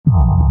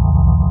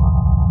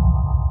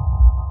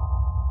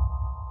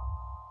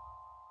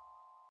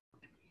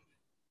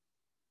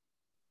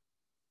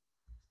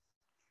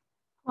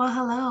Well,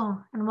 hello,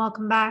 and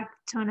welcome back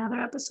to another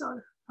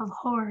episode of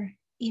Horror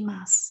y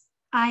Más.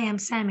 I am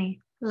Sammy,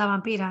 La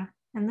Vampira,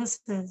 and this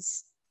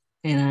is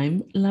And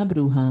I'm La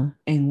Bruja,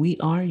 and we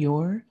are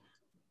your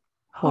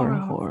horror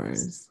Horror.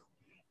 horrors.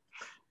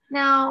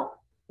 Now,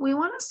 we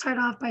want to start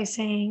off by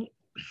saying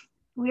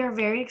we are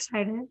very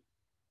excited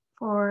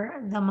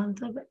for the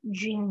month of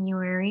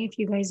January. If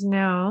you guys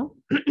know,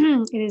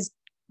 it is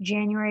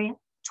January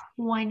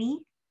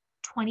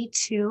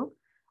 2022.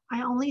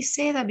 I only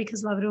say that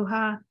because La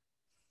Bruja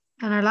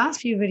and our last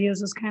few videos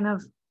was kind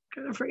of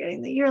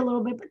forgetting the year a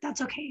little bit, but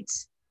that's okay.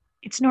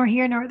 It's nor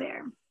here nor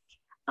there.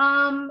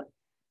 Um,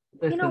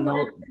 you know Listen,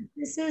 what? no,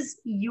 This is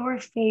your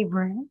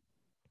favorite.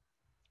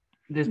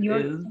 this Your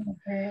is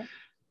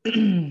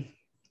favorite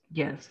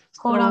yes.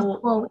 quote So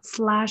unquote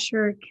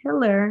slasher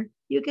killer.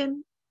 You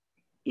can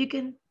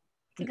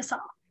take us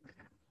off.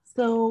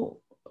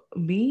 so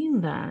being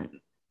that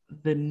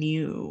the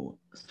new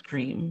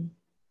Scream,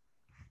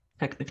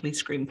 technically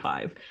Scream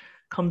 5,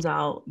 comes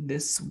out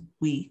this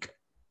week,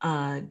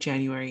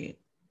 January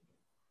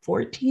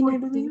 14, I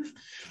believe.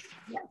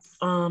 Yes.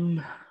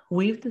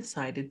 We've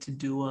decided to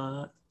do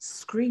a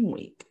Scream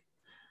week.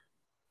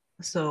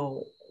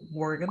 So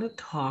we're gonna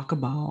talk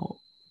about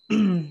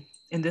in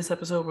this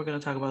episode, we're gonna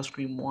talk about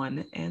Scream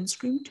 1 and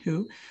Scream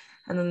 2.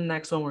 And then the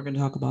next one, we're gonna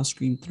talk about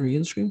Scream 3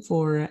 and Scream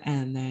 4.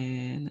 And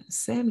then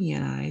Sammy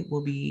and I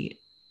will be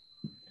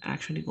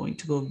actually going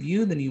to go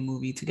view the new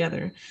movie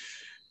together.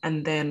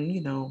 And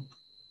then,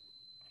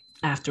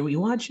 after we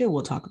watch it,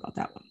 we'll talk about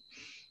that one.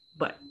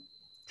 But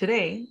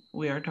today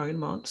we are talking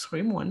about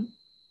Scream 1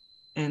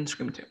 and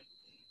Scream 2.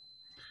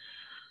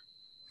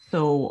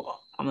 So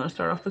I'm gonna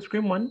start off with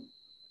Scream 1.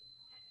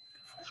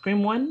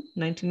 Scream 1,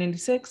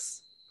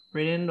 1996,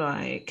 written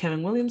by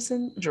Kevin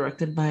Williamson,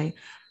 directed by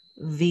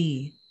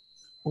the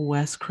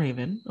Wes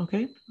Craven.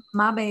 Okay.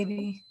 My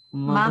baby.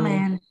 My Mother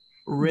man.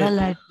 Rip. The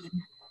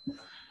legend.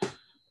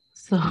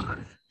 So,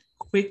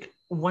 quick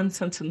one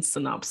sentence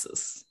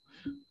synopsis.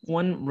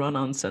 One run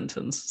on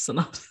sentence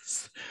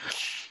synopsis.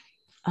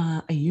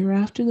 A year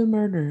after the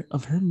murder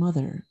of her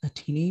mother, a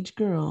teenage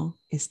girl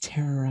is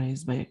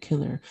terrorized by a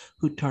killer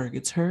who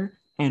targets her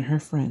and her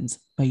friends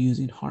by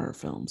using horror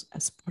films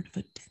as part of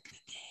a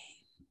deadly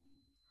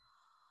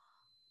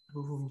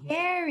game.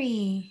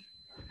 Scary.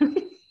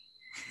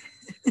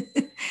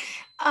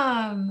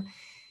 um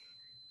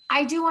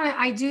I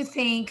do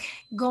think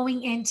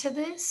going into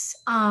this,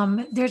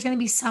 there's gonna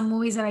be some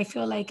movies that I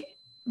feel like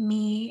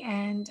me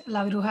and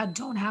La Bruja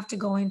don't have to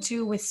go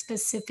into with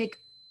specific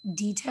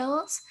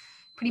details,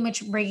 pretty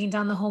much breaking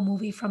down the whole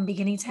movie from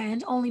beginning to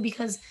end, only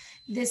because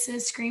this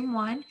is Scream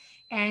 1.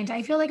 And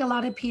I feel like a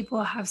lot of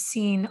people have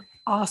seen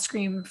all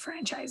Scream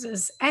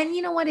franchises. And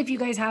you know what? If you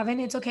guys haven't,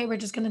 it's okay. We're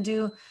gonna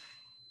do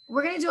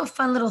a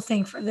fun little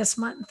thing for this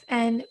month.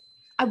 And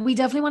we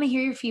definitely want to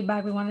hear your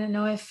feedback. We want to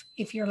know if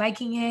you're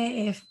liking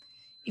it,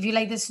 if you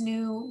like this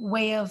new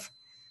way of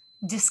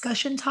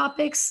discussion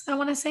topics, I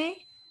want to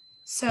say.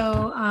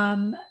 So,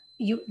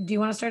 you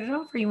want to start it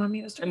off, or you want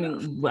me to start it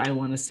off? I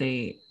want to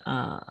say,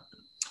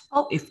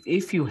 Oh,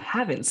 if you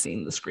haven't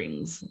seen the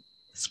Screams,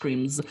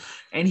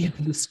 any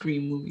of the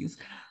Scream movies,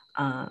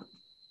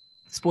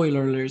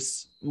 spoiler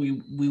alerts.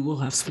 We will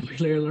have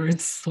spoiler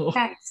alerts. So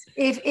guys,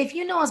 if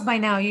you know us by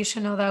now, you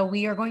should know that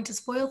we are going to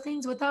spoil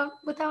things without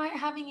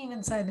having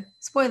even said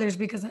spoilers,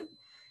 because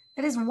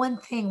that is one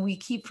thing we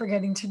keep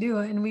forgetting to do,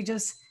 and we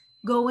just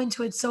go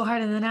into it so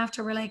hard, and then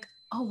after we're like,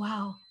 oh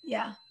wow,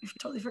 yeah, we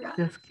totally forgot.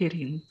 just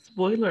kidding.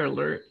 Spoiler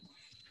alert.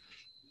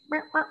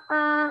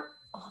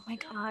 Oh my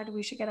god,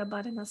 we should get a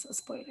button that says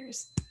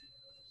spoilers.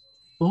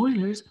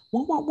 Spoilers.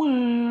 Wow, wow,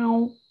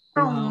 wow.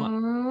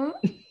 Wow.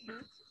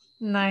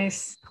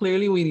 Nice.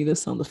 Clearly, we need a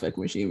sound effect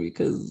machine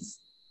because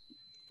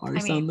our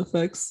sound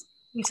effects.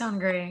 You sound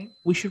great.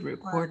 We should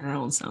record our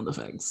own sound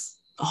effects.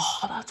 Oh,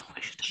 that's what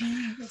we should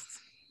do.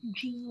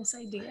 Genius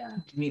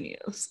idea.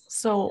 Genius.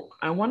 So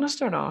I want to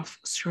start off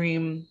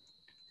Scream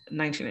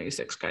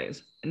 1996,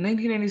 guys. In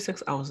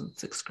 1996, I was in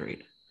 6th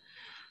grade.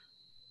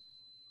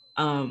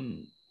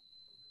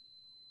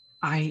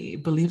 I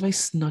believe I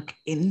snuck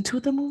into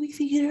the movie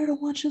theater to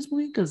watch this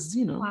movie because,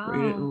 wow.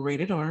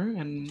 rated R,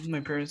 and my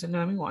parents didn't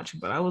have me watch it.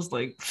 But I was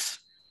like,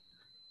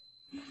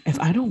 if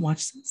I don't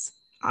watch this,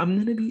 I'm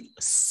going to be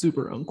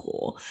super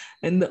uncool.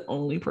 And the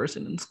only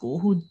person in school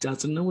who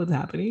doesn't know what's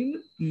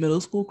happening, middle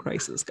school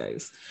crisis,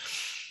 guys.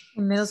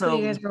 In middle school,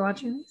 you guys were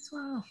watching this?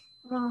 Wow.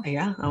 Well,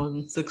 yeah, I was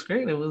in 6th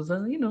grade. It was,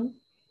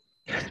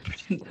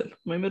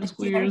 my middle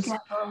school years.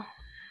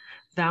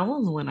 That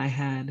was when I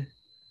had,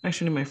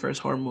 actually, my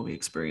first horror movie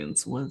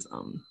experience was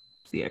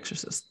The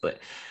Exorcist. But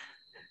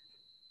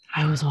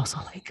I was also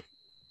like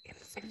in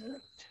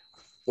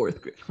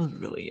 4th grade. I was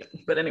really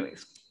young. But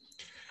anyways,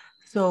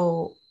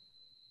 so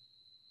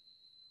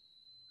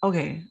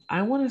okay,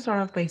 I want to start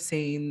off by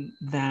saying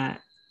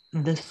that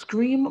the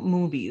Scream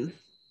movies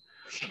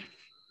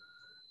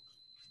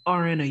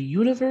are in a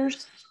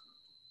universe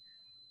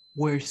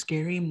where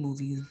scary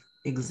movies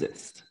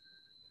exist.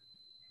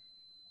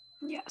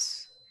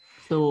 Yes.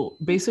 So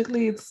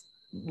basically, it's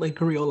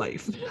like real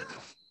life.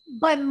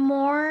 But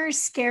more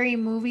scary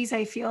movies,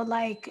 I feel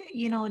like,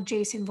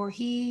 Jason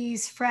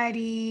Voorhees,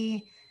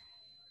 Freddy,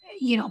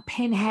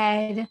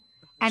 Pinhead,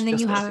 and then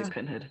Just you want to say have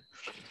Pinhead.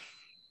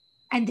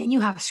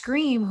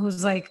 Scream,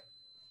 who's like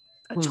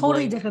a Who's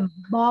totally like, different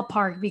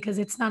ballpark because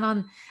it's not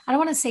on, I don't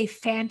want to say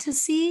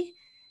fantasy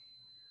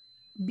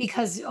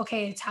because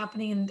okay, it's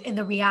happening in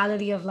the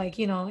reality of like,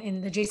 in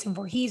the Jason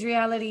Voorhees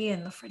reality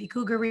and the Freddy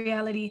Krueger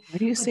reality. why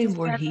do you But say this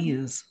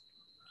Voorhees?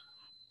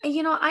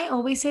 I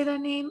always say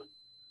that name.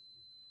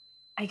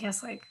 I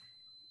guess like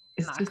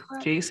It's not just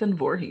correct. Jason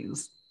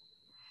Voorhees.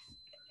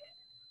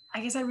 I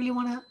guess I really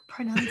want to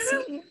pronounce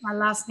my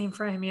last name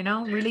for him,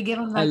 really give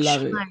him I that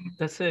love it. shine.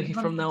 That's it. Give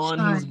him From that now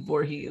on, he's shine.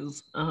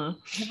 Voorhees.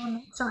 Give him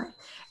that shine.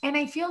 And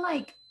I feel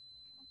like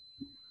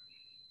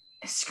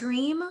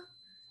Scream,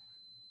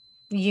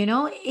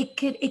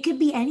 it could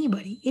be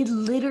anybody. It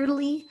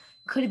literally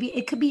could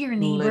be your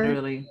neighbor.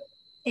 Literally.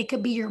 It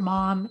could be your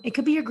mom. It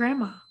could be your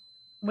grandma,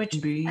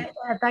 which Be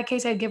at that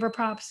case, I'd give her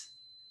props.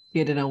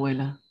 Quieren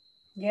abuela.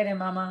 Get it,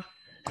 mama.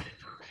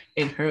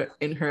 In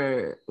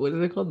her what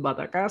is it called?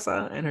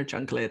 Batacasa and her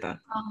chancleta.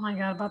 Oh my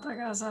God,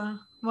 Batagasa.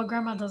 What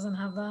grandma doesn't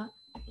have that?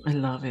 I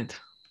love it.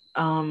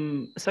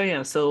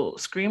 So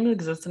Scream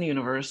exists in a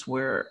universe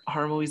where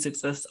horror movies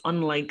exist,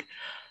 unlike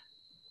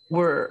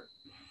where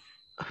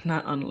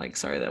not unlike,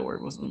 sorry, that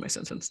word wasn't in my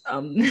sentence.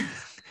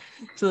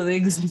 So they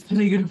exist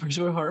in a universe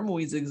where horror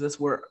movies exist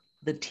where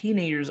the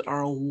teenagers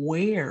are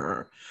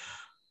aware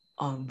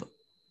of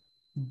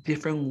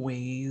different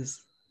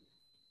ways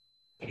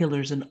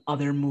killers in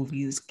other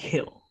movies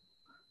kill.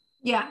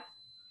 Yeah.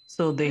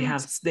 So they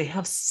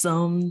have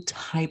some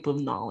type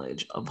of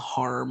knowledge of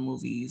horror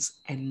movies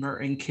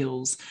and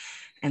kills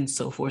and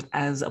so forth,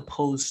 as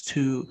opposed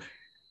to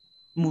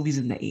movies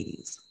in the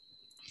 80s.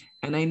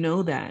 And I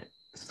know that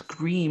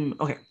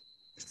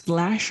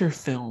slasher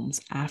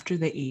films after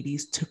the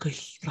 80s took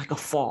a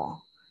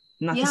fall.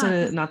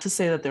 Yeah. Not to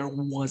say that there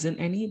wasn't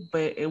any,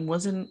 but it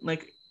wasn't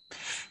like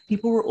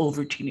people were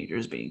over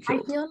teenagers being I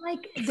killed. feel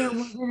like there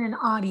wasn't an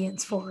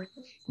audience for it.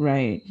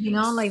 Right.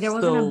 Like there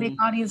wasn't a big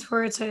So audience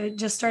for it, so it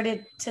just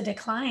started to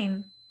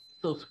decline.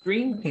 so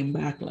Scream came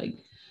back like,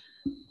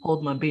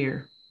 hold my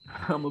beer.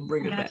 I'm gonna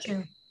bring I it got back.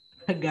 you.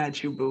 I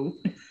got you, boo.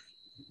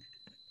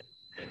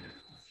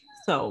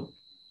 So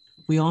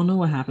we all know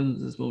what happens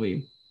in this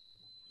movie.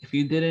 If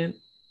you didn't,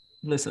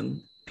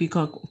 listen,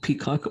 Peacock,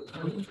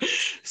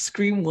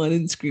 Scream 1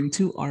 and Scream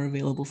 2 are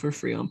available for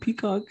free on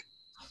Peacock.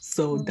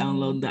 So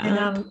download the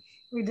app.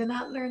 We did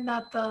not learn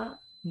that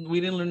We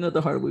didn't learn that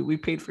the hard way. We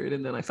paid for it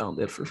and then I found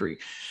it for free.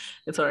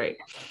 It's all right.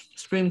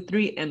 Scream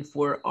 3 and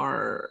 4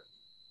 are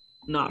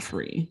not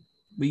free,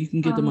 but you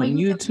can get them but on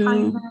you can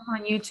find YouTube. them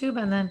on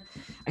YouTube, and then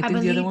I think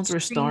the other ones were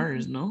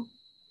Stars, no?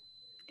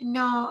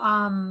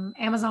 No,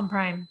 Amazon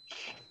Prime.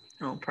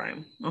 Oh,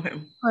 Prime. Okay.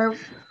 Or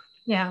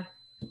yeah.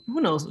 Who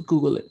knows?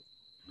 Google it.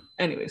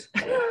 Anyways.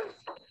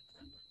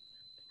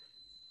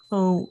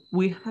 So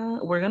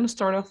we're gonna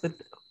start off with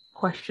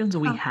questions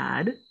we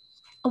had.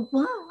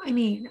 Well, I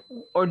mean,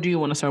 Or do you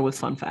want to start with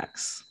fun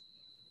facts?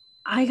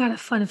 I got a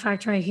fun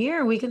fact right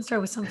here. We can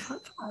start with some fun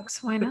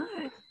facts. Why not?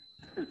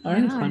 All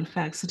right, fun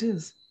facts it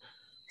is.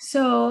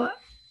 So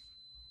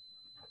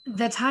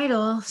the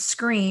title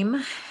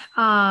Scream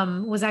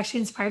was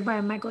actually inspired by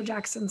a Michael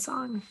Jackson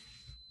song.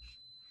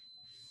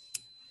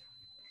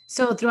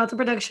 So throughout the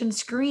production,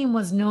 Scream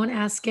was known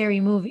as Scary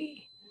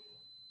Movie.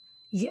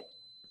 Yeah.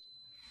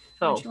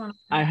 So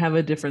I have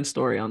a different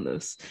story on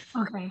this.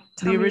 Okay.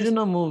 The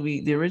original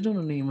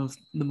name of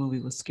the movie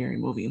was Scary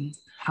Movie.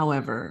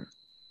 However,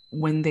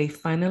 when they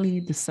finally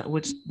decided,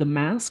 which the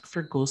mask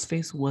for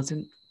Ghostface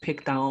wasn't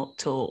picked out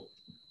till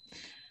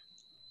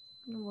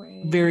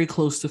very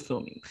close to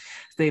filming.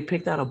 They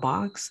picked out a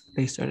box.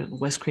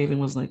 Wes Craven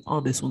was like,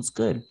 oh, this one's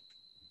good.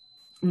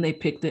 And they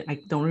picked it. I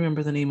don't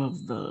remember the name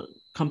of the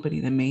company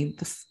that made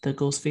the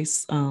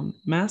Ghostface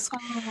mask.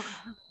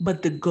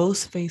 But the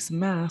Ghostface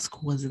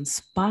mask was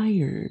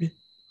inspired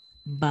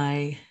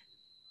by,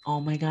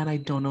 oh my God, I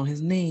don't know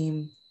his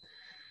name.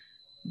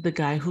 The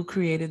guy who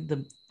created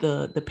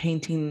the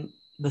painting,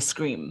 The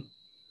Scream.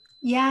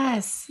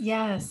 Yes.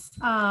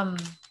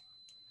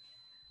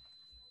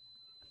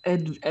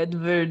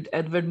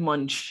 Edvard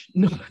Munch.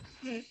 No.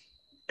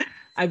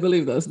 I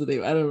believe that's the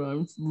name. I don't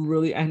know.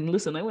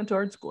 Listen, I went to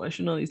art school. I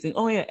should know these things.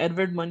 Oh yeah,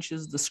 Edvard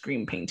Munch's The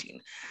Scream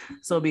painting.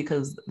 So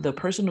because the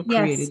person who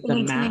created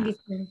the mask,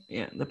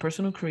 the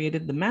person who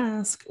created the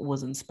mask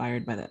was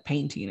inspired by that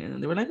painting.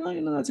 And they were like,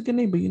 oh, that's a good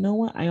name. But you know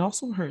what? I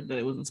also heard that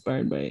it was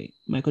inspired by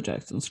Michael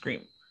Jackson's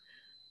Scream.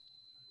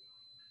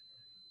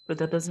 But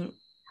that doesn't.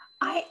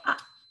 I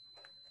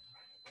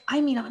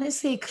mean,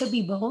 honestly, it could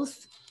be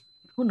both.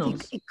 Who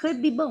knows? It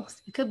could be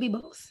both.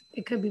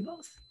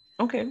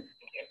 Okay.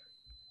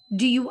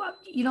 Do you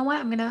know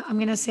what? I'm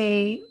gonna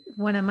say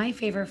one of my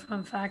favorite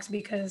fun facts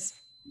because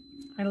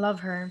I love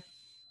her.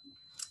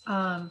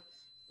 The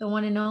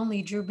one and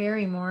only Drew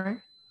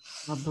Barrymore.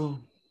 Abu.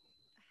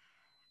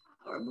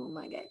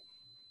 My guy.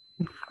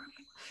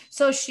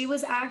 So she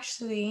was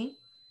actually,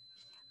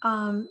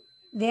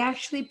 they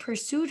actually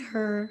pursued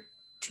her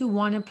to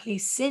want to play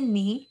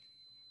Sydney,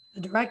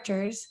 the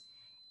directors,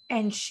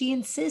 and she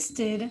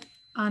insisted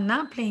on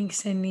not playing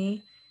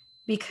Sydney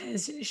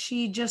because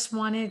she just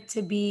wanted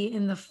to be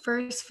in the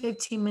first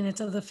 15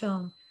 minutes of the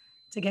film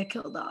to get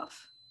killed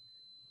off.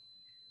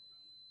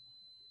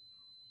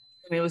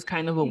 And it was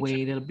kind of a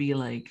way to be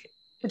like,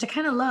 which I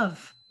kind of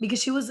love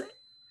because she was,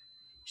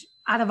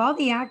 out of all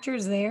the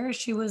actors there,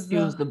 she was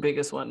the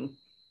biggest one,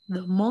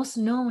 the most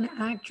known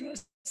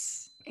actress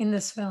in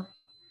this film.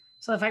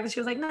 So the fact that she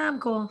was like, "Nah, I'm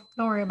cool.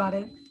 Don't worry about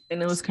it."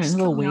 And it was kind of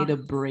a way to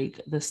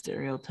break the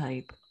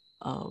stereotype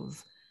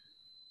of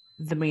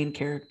the main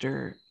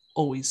character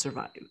always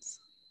survives.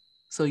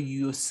 So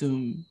you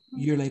assume,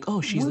 you're like,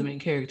 oh, she's the main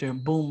character,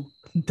 and boom,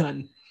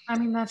 done. I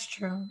mean, that's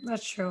true.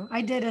 That's true.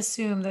 I did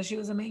assume that she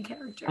was a main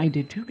character. I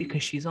did too,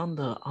 because she's on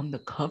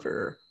the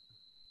cover,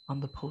 on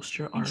the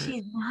poster art. And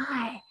she's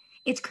not.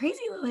 It's crazy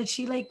that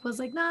she like was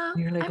like, nah.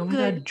 You're like, I'm oh my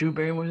good. god, Drew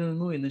Barrymore's in the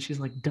movie, and then she's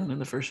like done in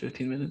the first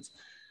 15 minutes.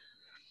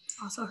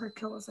 Also, her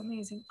kill was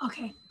amazing.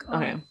 Okay.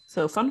 Okay.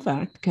 So, fun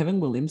fact: Kevin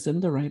Williamson,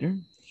 the writer,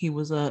 he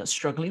was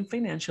struggling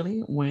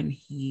financially when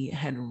he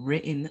had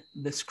written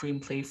the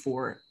screenplay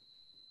for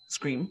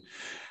Scream,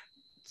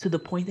 to the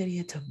point that he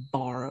had to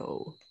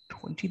borrow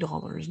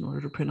 $20 in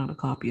order to print out a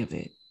copy of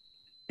it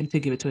and to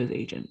give it to his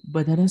agent.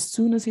 But then as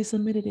soon as he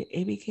submitted it,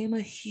 it became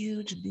a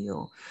huge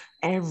deal.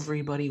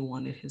 Everybody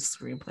wanted his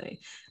screenplay,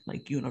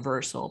 like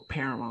Universal,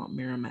 Paramount,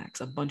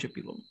 Miramax, a bunch of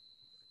people.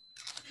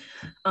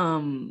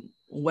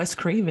 Wes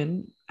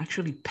Craven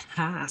actually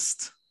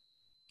passed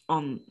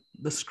on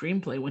the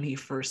screenplay when he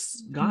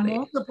first got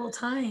multiple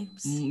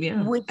times.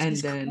 Yeah. And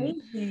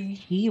then crazy.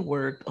 He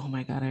worked, oh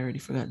my god, I already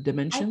forgot.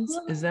 Dimensions?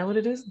 Is that what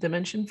it is?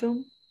 Dimension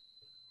Film?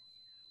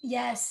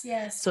 Yes.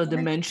 So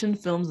Dimension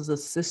Films is a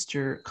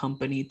sister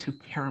company to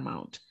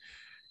Paramount.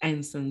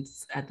 And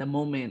since at the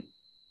moment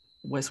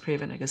Wes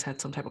Craven, I guess,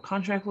 had some type of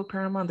contract with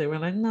Paramount, they were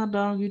like, nah,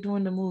 dog, you're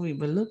doing the movie.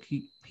 But look,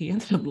 he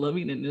ended up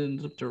loving it and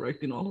ended up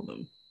directing all of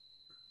them.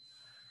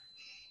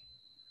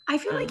 I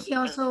feel like he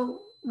also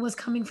was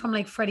coming from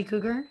like Freddy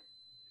Krueger.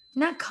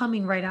 Not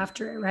coming right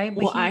after it, right?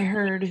 But I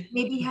heard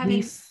maybe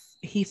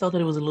he felt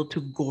that it was a little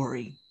too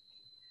gory.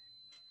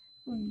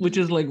 Which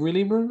is like,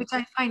 really, bro? Which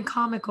I find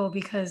comical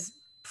because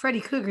Freddy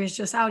Krueger is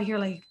just out here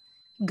like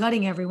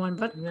gutting everyone.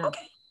 But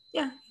okay,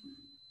 yeah.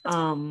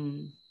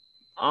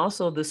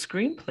 Also, the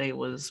screenplay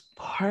was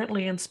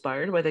partly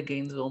inspired by the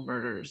Gainesville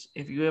murders.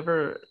 If you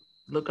ever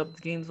look up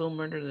the Gainesville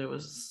murder, there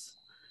was...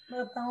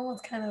 But that one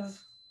was kind of...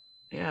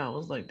 Yeah, I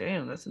was like,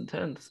 damn, that's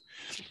intense.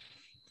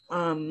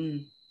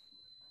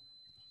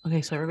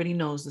 Okay, so everybody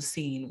knows the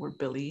scene where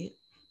Billy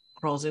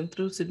crawls in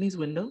through Sydney's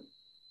window,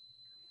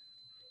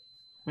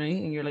 right?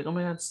 And you're like, oh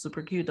my god, it's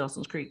super cute,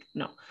 Dawson's Creek.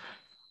 No.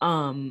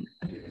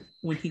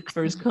 When he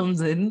first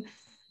comes in,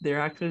 they're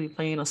actually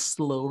playing a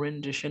slow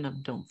rendition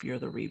of Don't Fear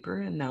the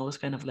Reaper, and that was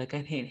kind of like a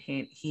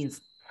hint,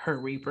 he's her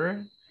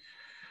Reaper.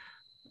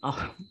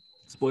 Oh,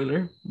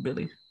 spoiler,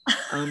 Billy.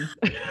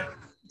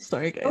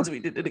 Sorry guys, we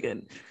did it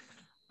again.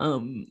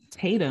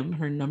 Tatum,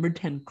 her number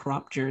 10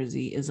 crop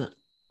jersey is a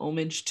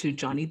homage to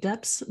Johnny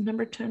Depp's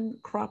number 10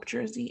 crop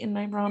jersey in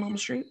Nightmare on Elm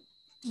Street.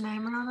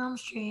 Nightmare on Elm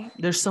Street.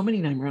 There's so many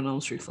Nightmare on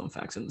Elm Street fun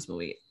facts in this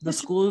movie. The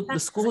school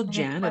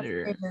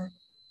janitor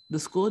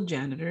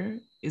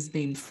is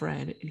named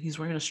Fred, and he's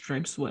wearing a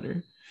striped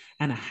sweater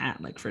and a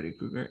hat like Freddy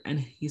Krueger, and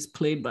he's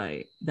played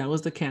by, that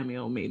was the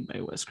cameo made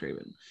by Wes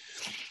Craven.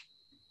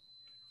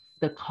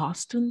 The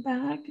costume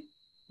bag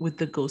with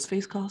the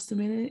Ghostface costume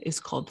in it is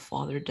called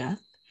Father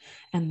Death,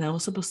 and that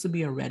was supposed to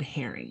be a red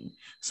herring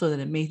so that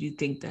it made you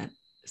think that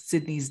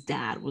Sydney's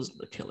dad was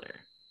the killer.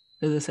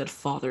 Because it said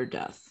Father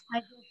Death. I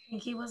did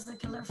think he was the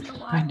killer for a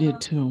while. I did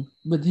too.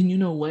 But then you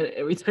know what?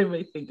 Every time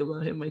I think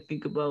about him, I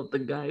think about the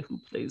guy who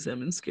plays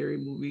him in Scary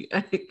Movie.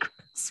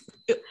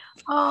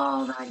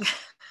 Oh my god.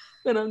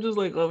 And I'm just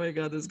like, oh my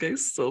god, this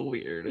guy's so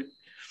weird.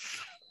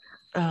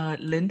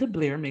 Linda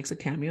Blair makes a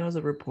cameo as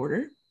a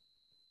reporter.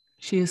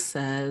 She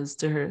says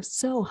to her,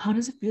 so how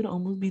does it feel to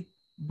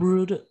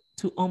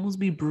almost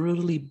be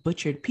brutally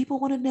butchered? People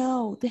want to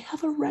know. They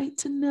have a right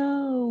to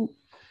know.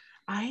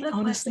 I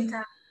honestly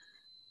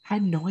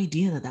had no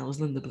idea that was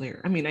Linda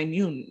Blair. I mean, I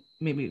knew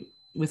maybe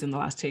within the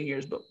last 10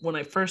 years, but when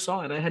I first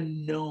saw it, I had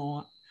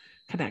no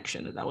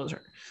connection that was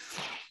her.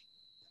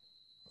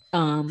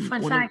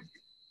 Fun fact,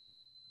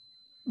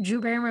 Drew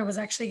Barrymore was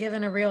actually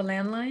given a real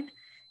landline,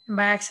 and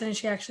by accident,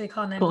 she actually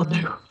called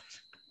 911.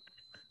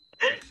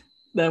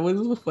 That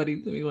was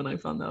funny to me when I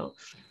found out.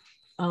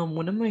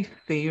 One of my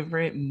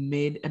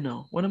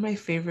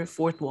favorite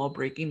fourth wall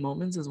breaking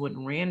moments is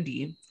when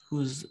Randy,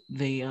 who's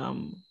the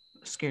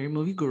Scary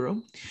Movie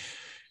guru,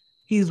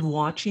 he's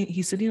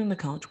sitting on the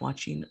couch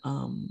watching,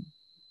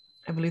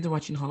 I believe they're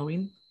watching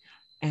Halloween,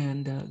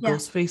 and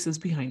Ghostface is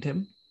behind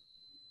him,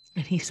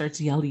 and he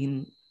starts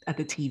yelling at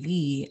the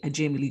TV at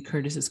Jamie Lee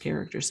Curtis's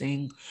character,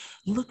 saying,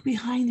 look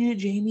behind you,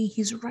 Jamie,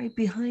 he's right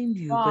behind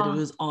you. But it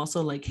was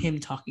also like him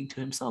talking to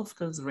himself,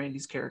 because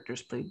Randy's character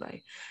is played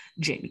by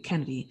Jamie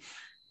Kennedy,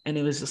 and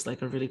it was just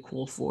like a really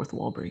cool fourth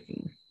wall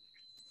breaking.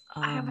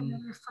 I have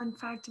another fun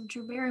fact of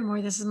Drew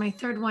Barrymore. This is my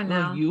third one Oh,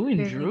 now. you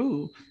and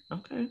Drew.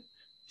 Okay.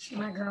 She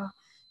my girl.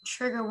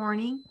 Trigger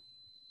warning,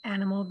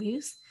 animal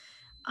abuse.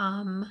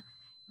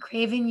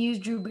 Craven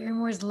used Drew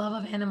Barrymore's love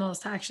of animals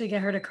to actually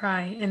get her to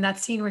cry. In that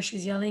scene where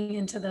she's yelling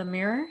into the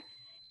mirror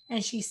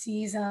and she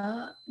sees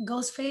a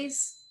ghost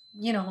face,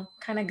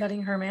 kind of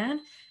gutting her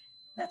man.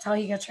 That's how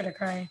he gets her to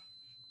cry.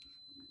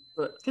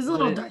 But He's a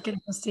little dark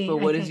and twisty.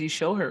 But what does he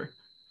show her?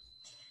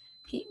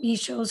 He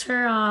shows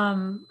her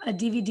a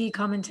DVD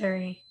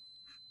commentary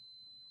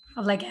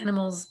of like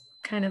animals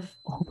kind of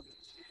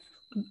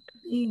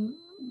being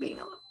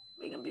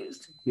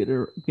abused. Get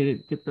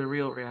the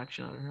real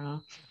reaction out of her, huh?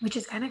 Which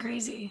is kind of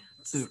crazy.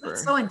 Super.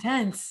 It's so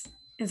intense.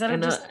 Instead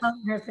of just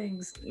telling her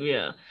things.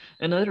 Yeah.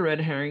 Another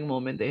red herring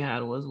moment they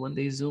had was when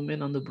they zoom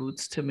in on the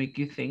boots to make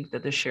you think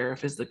that the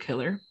sheriff is the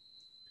killer.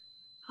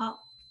 Oh.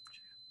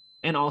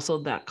 And also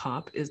that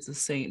cop is the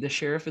same. The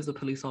sheriff is a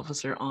police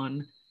officer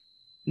on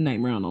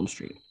Nightmare on Elm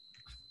Street.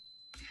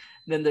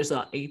 Then there's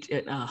a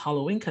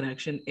Halloween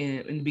connection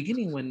in the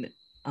beginning when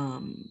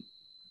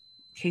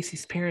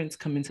Casey's parents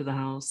come into the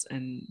house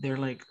and they're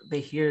like,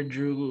 they hear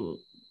Drew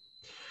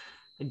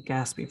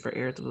gasping for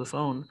air through the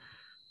phone.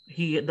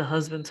 The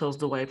husband tells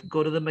the wife,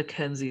 go to the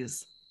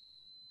Mackenzies.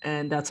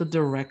 And that's a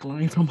direct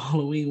line from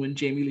Halloween when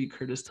Jamie Lee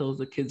Curtis tells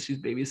the kids she's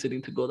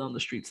babysitting to go down the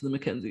street to the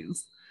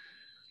Mackenzies.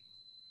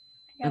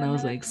 And I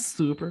was like,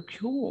 super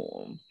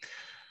cool.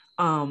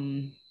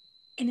 In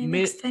an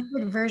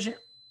extended version.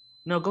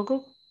 No,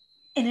 go.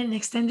 In an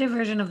extended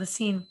version of the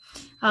scene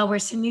where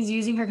Sydney's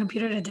using her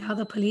computer to dial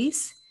the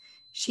police,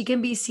 she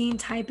can be seen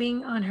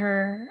typing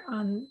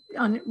on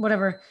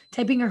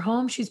typing her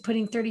home. She's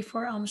putting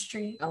 34 Elm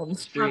Street.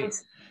 Obviously.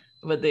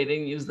 But they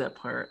didn't use that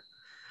part.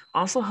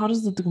 Also, how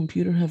does the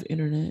computer have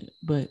internet,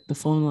 but the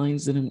phone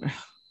lines didn't?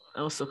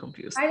 I was so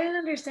confused. I didn't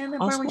understand that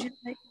part when she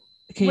like.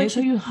 Can I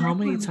tell you how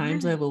many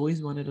times I've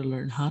always wanted to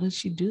learn? How does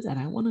she do that?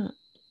 I mean,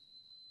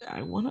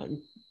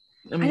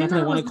 not that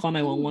I want to call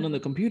 911 on the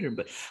computer,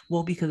 but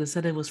because it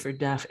said it was for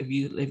deaf. If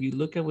you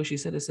look at what she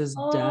said, it says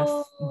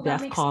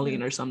deaf calling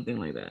sense. Or something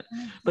like that.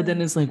 But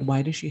then it's like,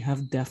 why does she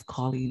have deaf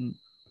calling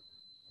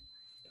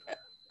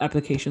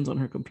applications on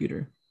her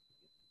computer?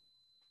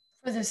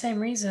 For the same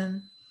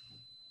reason.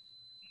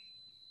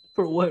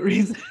 For what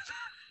reason?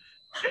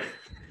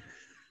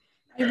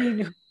 I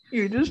mean,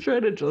 you're just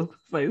trying to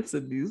justify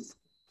Sydney's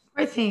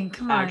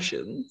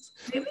actions.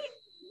 Maybe.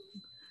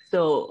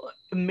 So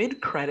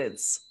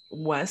mid-credits,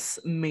 Wes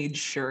made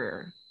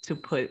sure to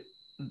put,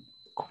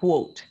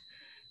 quote,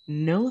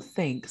 no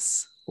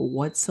thanks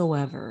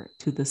whatsoever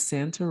to the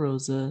Santa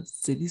Rosa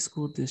City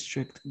School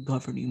District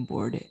Governing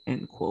Board,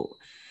 end quote.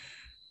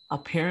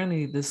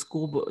 Apparently, this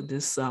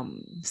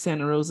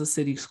Santa Rosa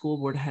City School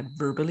Board had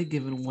verbally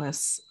given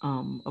Wes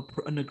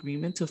an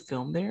agreement to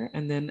film there,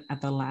 and then at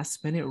the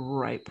last minute,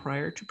 right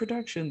prior to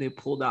production, they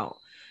pulled out,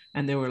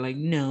 and they were like,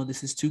 "No,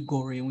 this is too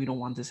gory, and we don't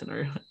want this in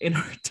our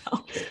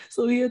town."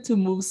 So he had to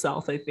move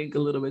south, I think, a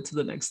little bit to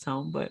the next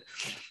town. But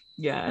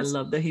yeah, I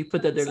love that he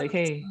put that there, like,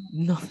 "Hey,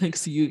 no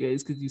thanks to you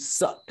guys because you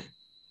suck."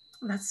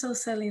 That's so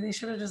silly. They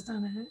should have just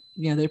done it.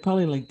 Yeah, they're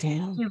probably like,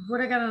 "Damn." You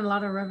would have gotten a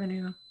lot of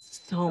revenue.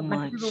 So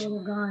much. People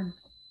would have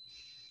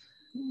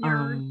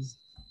gone.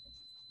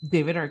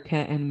 David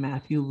Arquette and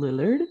Matthew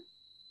Lillard,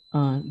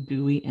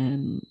 Dewey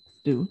and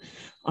Stu,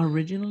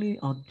 originally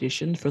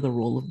auditioned for the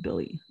role of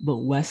Billy, but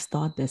Wes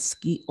thought that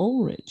Skeet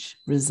Ulrich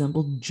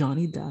resembled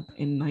Johnny Depp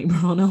in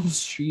Nightmare on Elm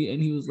Street,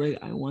 and he was like,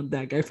 "I want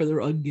that guy for the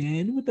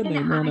again with the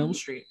Nightmare on Elm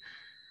Street."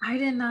 I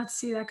did not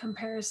see that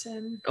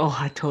comparison. Oh,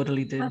 I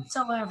totally did.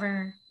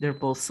 Whatsoever. They're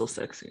both so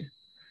sexy.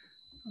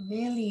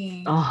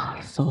 Really? Oh,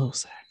 so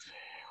sexy.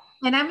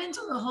 And I'm into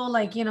the whole,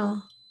 like,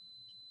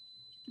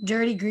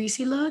 dirty,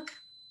 greasy look.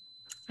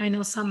 I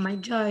know some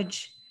might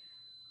judge.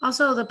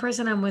 Also, the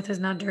person I'm with is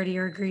not dirty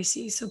or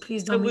greasy, so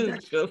please don't be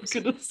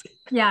that.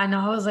 Yeah,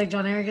 no, I was like,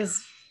 John Eric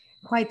is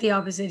quite the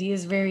opposite. He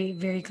is very,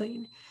 very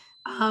clean.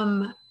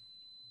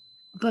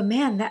 But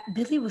man, that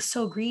Billy was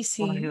so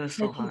greasy. Oh, he was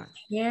so hot.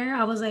 Yeah,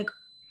 I was like,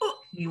 oh.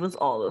 He was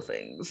all the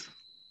things.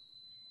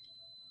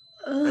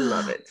 Ugh. I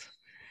love it.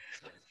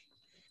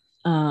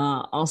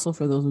 Also,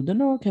 for those who don't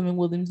know, Kevin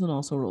Williamson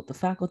also wrote The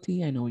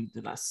Faculty. I know he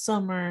did last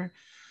summer.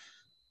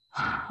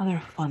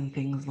 Other fun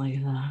things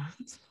like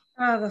that.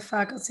 Oh, The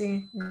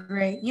Faculty.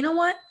 Great. You know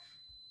what?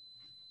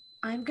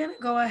 I'm going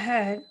to go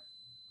ahead.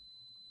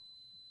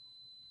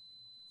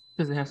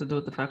 Does it have to do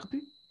with The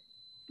Faculty?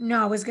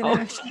 No, I was going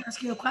to actually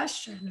ask you a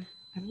question.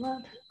 I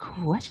love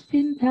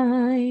question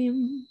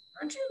time.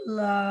 Don't you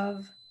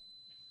love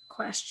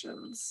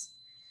questions?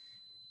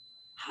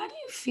 How do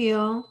you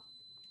feel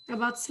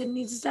about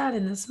Sydney's dad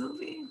in this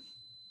movie?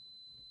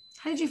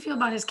 How did you feel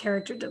about his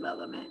character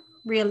development,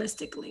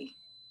 realistically?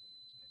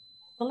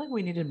 I feel like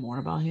we needed more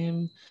about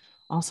him.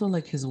 Also,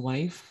 like, his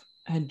wife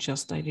had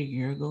just died a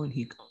year ago, and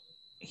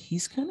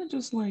he's kind of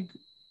just like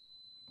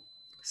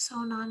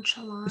so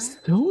nonchalant.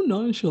 So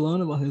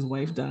nonchalant about his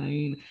wife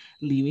dying,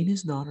 leaving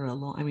his daughter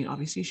alone. I mean,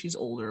 obviously she's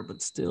older,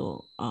 but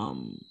still.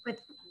 But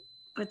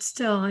But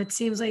still, it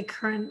seems like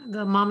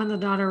the mom and the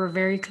daughter were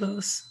very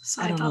close.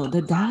 So I I don't thought know. that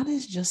The was dad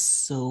is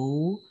just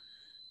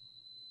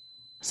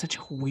such a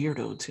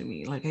weirdo to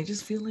me. Like, I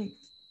just feel like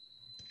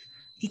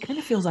he kind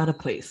of feels out of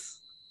place.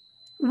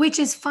 which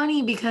is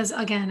funny because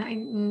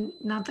again,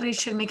 not that I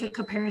should make a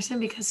comparison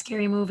because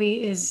Scary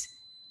Movie is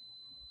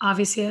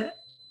obviously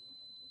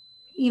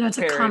it's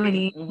a Parody.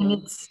 comedy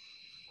and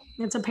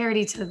it's a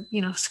parody to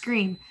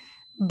Scream,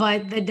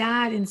 but the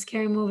dad in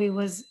Scary Movie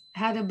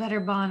had a better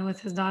bond with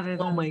his daughter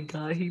Oh my than.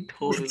 God, he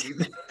totally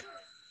did.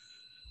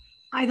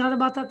 I thought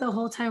about that the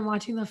whole time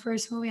watching the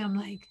first movie. I'm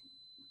like,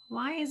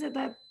 why is it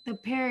that the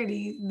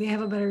parody they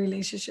have a better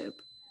relationship?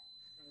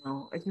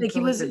 No, I just Like he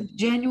feel like was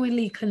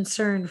genuinely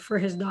concerned for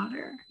his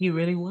daughter he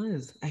really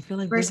was. I feel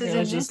like this versus guy in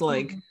was just this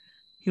like, movie.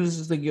 he was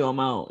just like, yo, I'm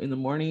out in the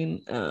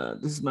morning.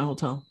 This is my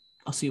hotel.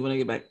 I'll see you when I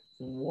get back.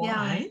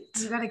 Yeah, like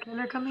What? you got a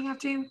killer coming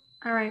after you.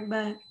 All right,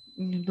 but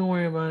Don't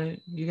worry about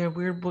it. You got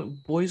weird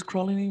boys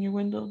crawling in your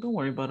window. Don't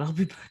worry about it. I'll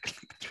be back in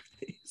like 3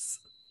 days.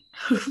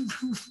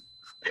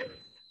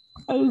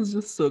 I was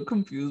just so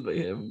confused by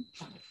him.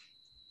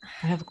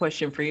 I have a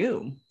question for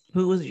you.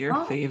 Who was your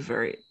oh,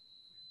 favorite?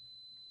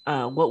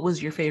 What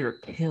was your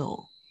favorite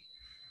kill?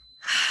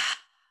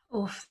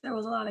 oof, there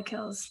was a lot of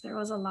kills. There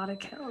was a lot of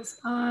kills.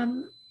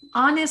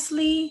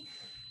 Honestly,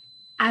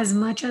 as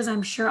much as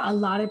I'm sure a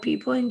lot of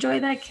people enjoy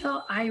that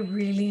kill, I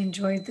really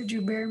enjoyed the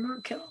Drew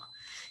Barrymore kill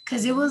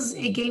because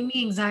it gave me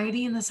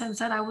anxiety in the sense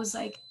that I was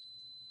like,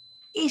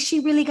 is she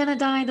really gonna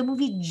die? The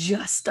movie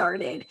just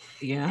started.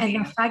 Yeah.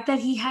 And the fact that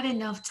he had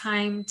enough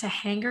time to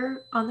hang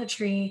her on the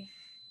tree,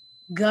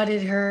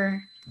 gutted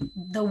her,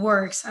 the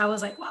works, I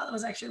was like, wow, that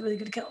was actually a really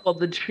good kill. Well,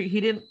 the tree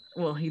he didn't.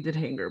 Well, he did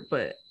hang her,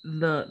 but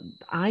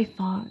I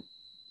thought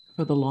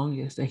for the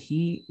longest that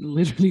he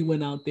literally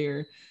went out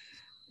there,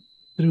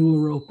 threw a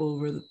rope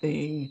over the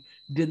thing,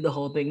 did the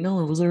whole thing. No,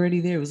 it was already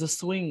there. It was a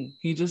swing.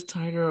 He just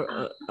tied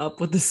her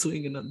up with the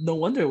swing, and no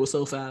wonder it was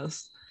so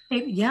fast.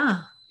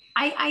 Yeah,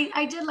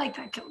 I did like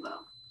that kill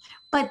though,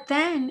 but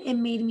then it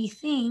made me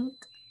think,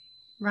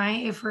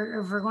 right? If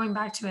we're going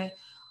back to it,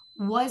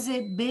 was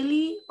it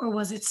Billy or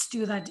was it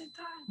Stu that did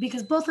that?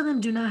 Because both of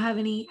them do not have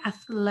any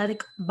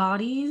athletic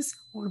bodies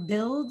or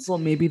builds. Well,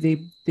 maybe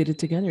they did it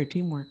together.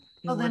 Teamwork.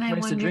 So then Teamwork I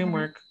makes the wonder, dream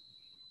work.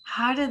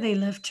 how did they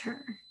lift her?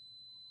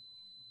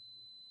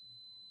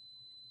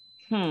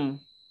 Hmm.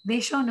 They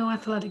show no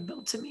athletic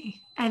build to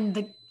me,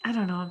 and I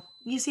don't know.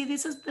 You see,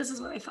 this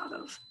is what I thought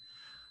of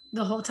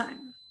the whole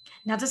time.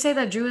 Not to say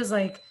that Drew is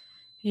like,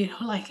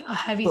 like a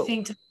heavy But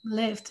thing to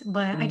lift,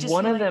 but I just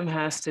one feel of like them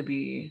has to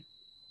be.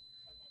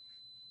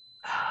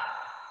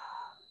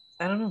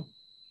 I don't know.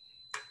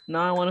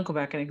 Now I want to go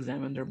back and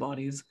examine their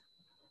bodies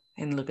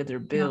and look at their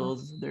no.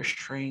 builds, their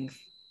strength.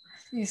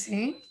 You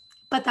see,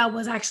 but that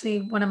was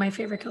actually one of my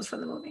favorite kills from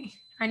the movie.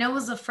 I know it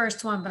was the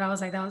first one, but I was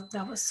like,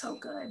 that was so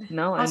good.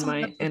 No, and Also,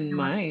 my and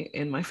my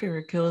and my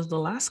favorite kill is the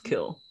last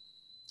kill.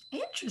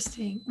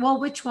 interesting. Well,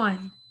 which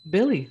one?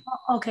 Billy.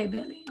 Oh, okay,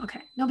 Billy.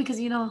 Okay, no, because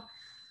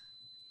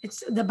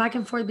it's the back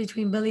and forth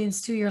between Billy and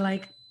Stu. You're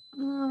like,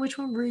 which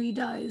one really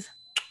dies?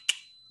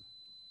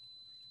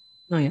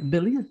 No, yeah,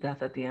 Billy's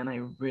death at the end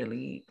I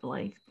really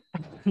liked.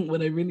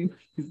 What I really like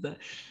is that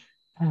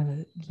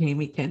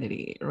Jamie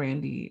Kennedy,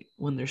 Randy,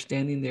 when they're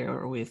standing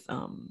there with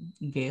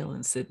Gail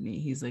and Sydney,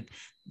 he's like,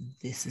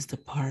 "This is the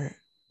part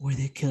where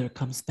the killer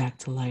comes back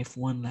to life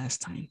one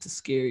last time to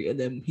scare you," and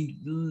then he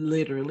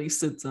literally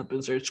sits up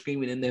and starts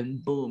screaming, and then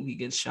boom, he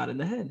gets shot in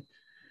the head.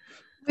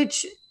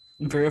 Which,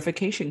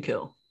 Verification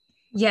kill.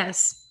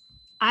 yes,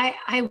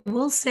 I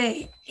will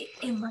say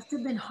it must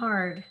have been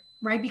hard,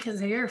 right? Because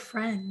they're your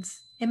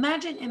friends.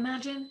 Imagine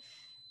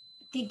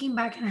thinking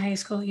back in high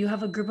school, you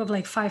have a group of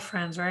like five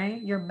friends,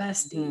 right? Your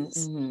besties.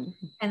 Mm-hmm.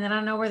 And then I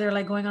know where they're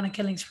like going on a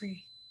killing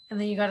spree. And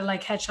then you gotta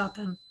like headshot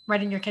them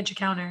right in your kitchen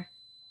counter.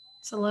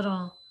 It's a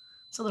little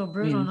I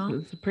brutal, mean, no?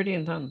 it's pretty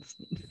intense.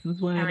 This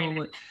is why I I mean, don't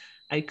like.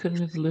 I couldn't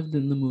have lived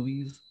in the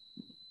movies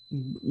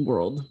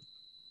world,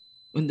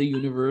 in the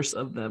universe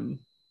of them.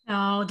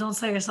 no, don't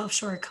sell yourself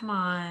short. Come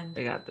on.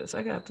 I got this.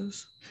 I got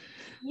this.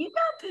 You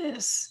got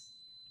this.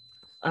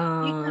 You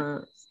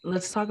got Uh,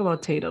 let's talk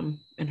about Tatum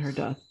and her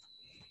death.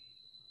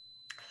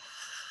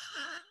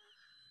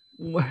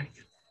 Why-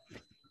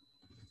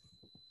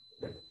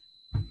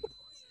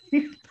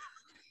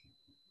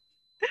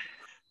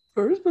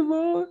 First of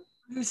all,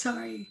 I'm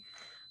sorry.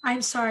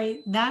 I'm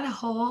sorry. That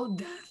whole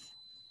death.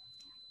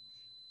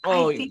 I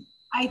oh, think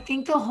I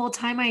think the whole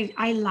time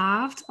I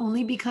laughed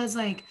only because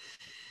like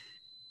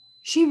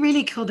she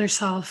really killed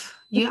herself.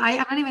 I'm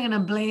not even gonna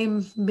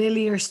blame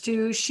Billy or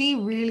Stu. She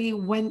really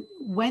went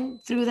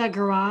through that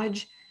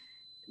garage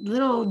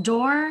little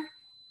door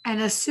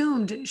and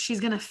assumed she's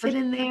gonna fit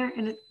in there.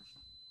 And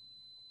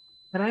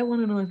what I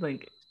want to know is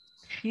like,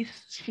 she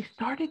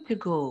started to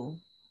go,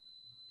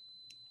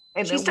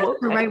 and she started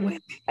the right way.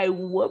 at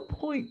what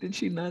point did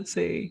she not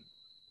say,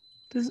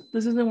 this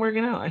isn't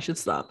working out, I should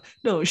stop?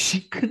 No,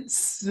 she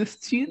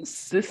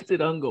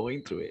insisted on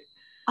going through it.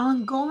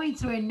 On going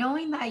through it,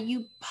 knowing that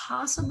you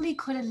possibly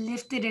could have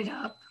lifted it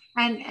up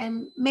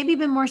and maybe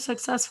been more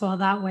successful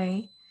that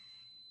way.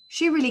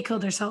 She really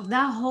killed herself.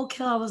 That whole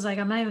kill, I was like,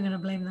 I'm not even gonna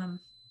blame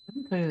them.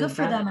 Good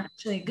for them,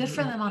 actually. Good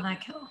for them on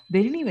that kill.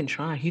 They didn't even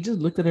try. He just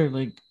looked at her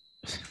like,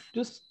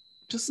 just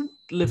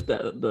lift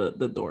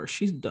the door.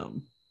 She's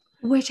dumb.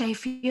 Which I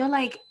feel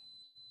like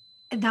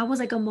that was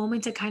like a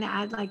moment to kind of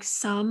add like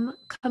some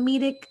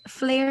comedic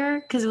flair,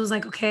 because it was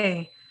like,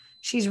 okay,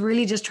 she's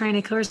really just trying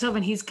to kill herself,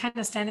 and he's kind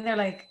of standing there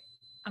like,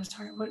 I'm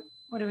sorry, what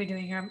are we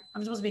doing here?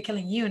 I'm supposed to be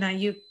killing you, not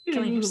you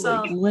killing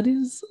yourself. Like, what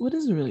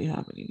is really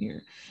happening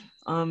here?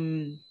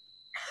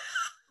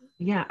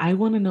 Yeah, I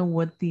want to know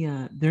what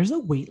there's a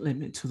weight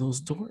limit to those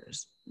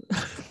doors.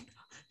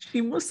 She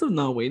must have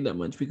not weighed that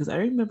much, because I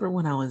remember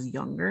when I was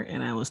younger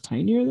and I was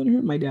tinier than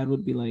her, my dad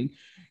would be like,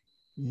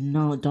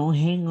 no, don't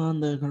hang on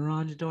the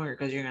garage door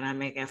because you're gonna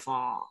make it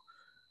fall.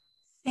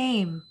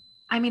 Same.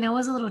 I mean, I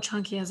was a little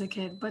chunky as a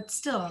kid, but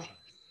still,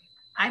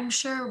 I'm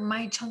sure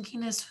my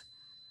chunkiness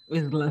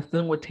is less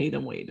than what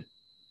Tatum weighed.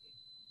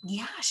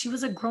 Yeah, she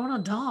was a grown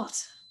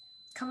adult.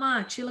 Come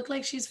on, she looked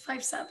like she's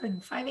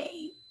 5'7",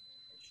 5'8".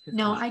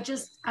 No, I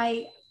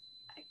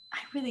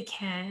really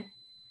can't.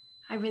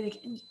 I really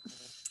can't.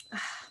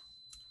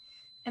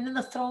 And then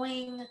the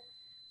throwing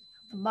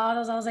the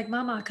bottles, I was like,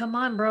 Mama, come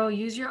on, bro,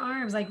 use your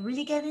arms. Like,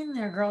 really get in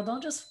there, girl.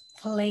 Don't just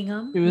fling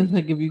them. It was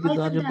like, if you can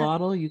dodge a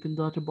bottle, you can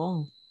dodge a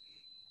ball.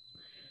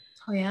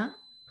 Oh, yeah?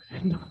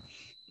 No.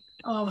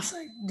 Oh, I was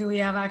like, do we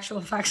have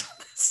actual facts on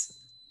this?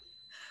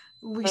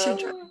 We should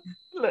try.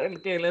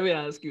 Okay, let me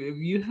ask you. If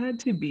you had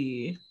to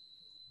be...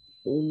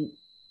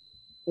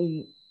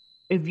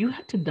 If you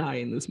had to die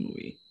in this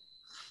movie...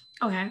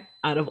 Okay.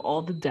 Out of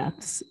all the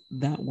deaths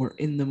that were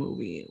in the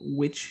movie,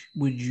 which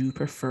would you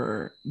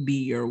prefer be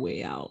your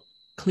way out?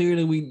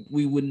 Clearly,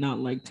 we would not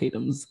like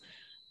Tatum's.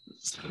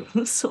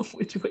 So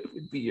which way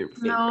would be your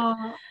favorite?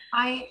 No,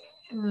 I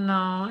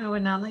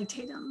would not like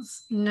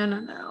Tatum's.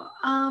 No.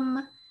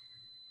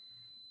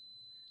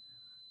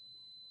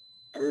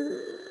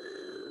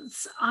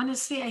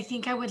 Honestly, I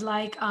think I would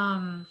like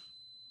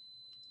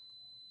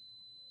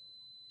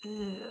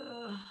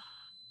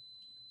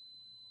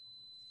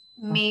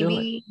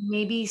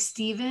maybe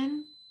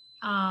Steven.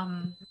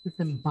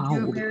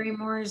 Drew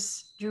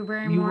Barrymore's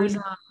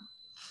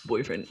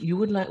boyfriend. You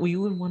would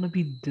want to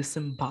be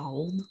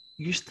disemboweled?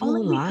 You're still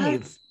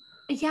alive.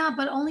 Yeah,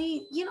 but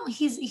only,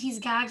 he's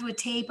gagged with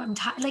tape. I'm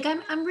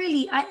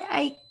really,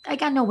 I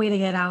got no way to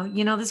get out.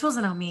 This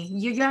wasn't on me.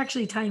 You're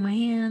actually tying my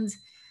hands.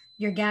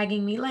 You're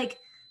gagging me. Like,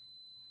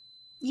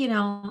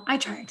 I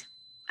tried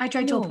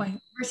to a point.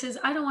 Versus,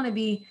 I don't want to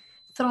be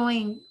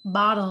throwing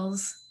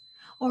bottles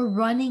or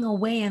running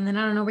away, and then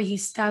I don't know where he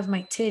stabbed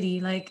my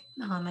titty. Like,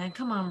 oh man,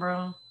 come on,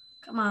 bro.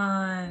 Come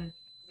on.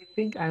 I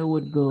think I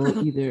would go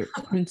either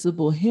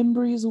Principal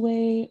Himbry's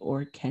way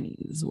or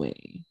Kenny's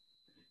way.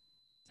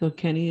 So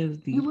Kenny is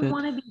the... You would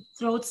want to be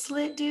throat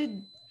slit,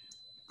 dude?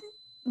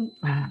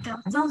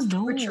 That sounds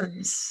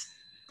torturous.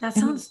 That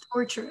sounds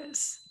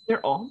torturous.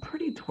 They're all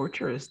pretty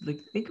torturous. Like,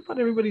 think about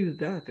everybody's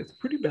death. It's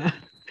pretty bad.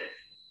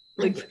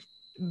 Like,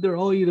 they're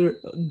all either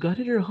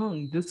gutted or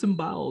hung,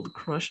 disemboweled,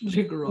 crushed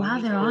into garage.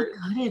 Wow, they're all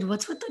gutted.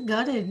 What's with the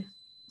gutted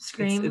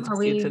scream?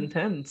 It's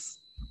intense.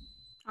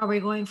 Are we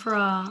going for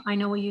a I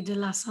Know What You Did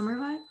Last Summer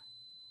vibe?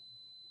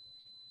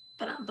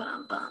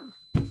 Ba-dum.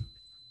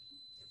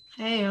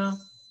 Hey,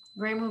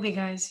 great movie,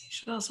 guys. You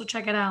should also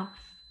check it out.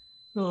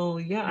 Oh,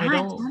 yeah, I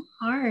don't... It's not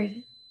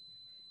hard.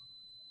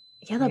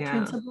 Yeah, the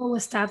principal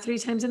was stabbed 3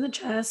 times in the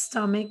chest,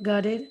 stomach,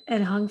 gutted,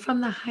 and hung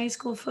from the high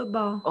school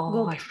football.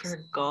 Oh, I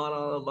forgot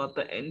all about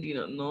the ending.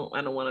 No,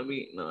 I don't want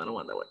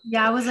that one.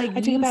 Yeah, I was like,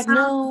 I take it back.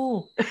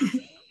 No.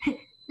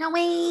 No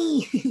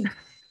way.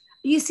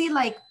 You see,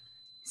 like,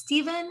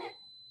 Steven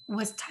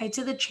was tied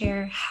to the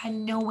chair, had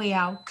no way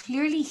out.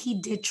 Clearly, he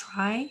did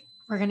try.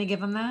 We're going to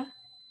give him that.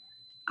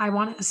 I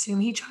want to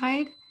assume he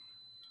tried.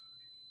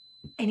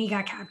 And he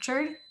got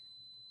captured.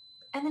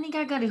 And then he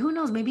got gutted. Who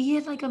knows? Maybe he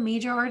had like a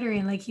major artery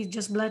and like he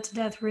just bled to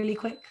death really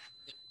quick.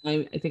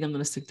 I think I'm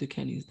going to stick to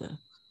Kenny's death.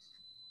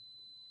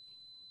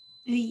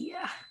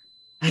 Yeah.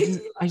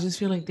 I just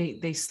feel like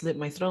they slit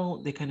my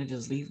throat. They kind of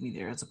just leave me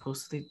there, as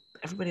opposed to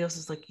everybody else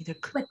is like either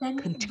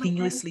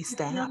continuously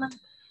stabbed.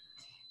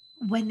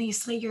 When they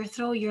slit your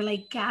throat, you're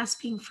like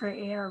gasping for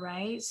air,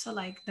 right? So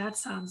like that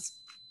sounds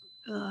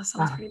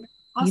pretty bad.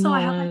 Also,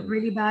 I have like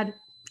really bad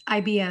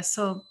IBS,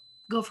 so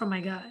go for my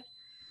gut.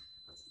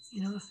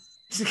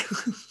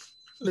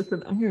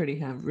 Listen, I already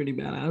have really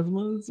bad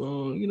asthma,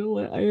 so you know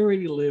what? I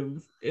already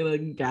live in a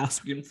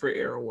gasping for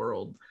air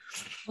world.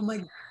 Oh my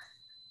God.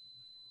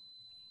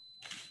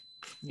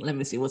 Let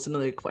me see. What's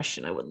another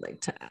question I would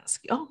like to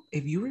ask? Oh,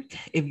 if you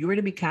were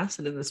to be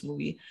casted in this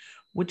movie,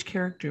 which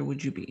character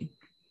would you be?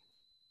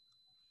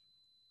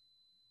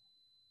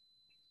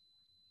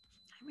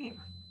 I mean,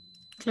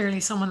 clearly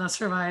someone that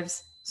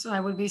survives. So I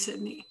would be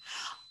Sydney.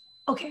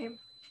 Okay,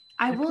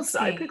 I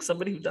pick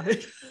somebody who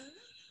died.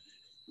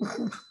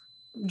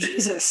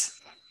 Jesus.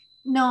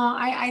 No,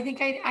 I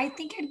think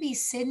I'd be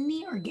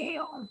Sydney or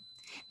Gail,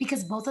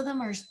 because both of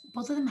them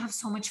have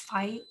so much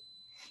fight.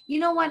 You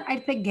know what?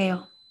 I'd pick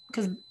Gail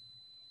because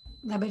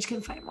that bitch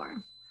can fight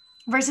more.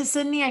 Versus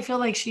Sydney, I feel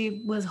like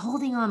she was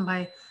holding on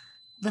by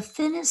the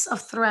thinnest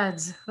of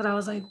threads that I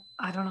was like,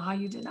 I don't know how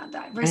you did not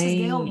die. Versus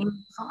Gail I really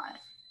fought.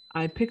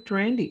 I picked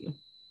Randy.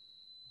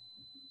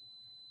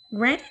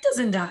 Randy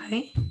doesn't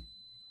die.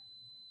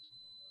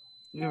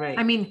 You're right.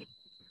 I mean,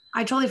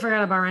 I totally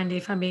forgot about Randy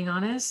if I'm being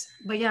honest.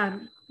 But yeah,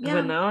 But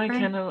yeah. now I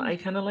Randy.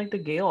 kind of like the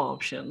Gale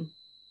option.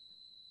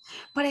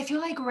 But I feel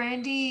like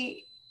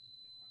Randy,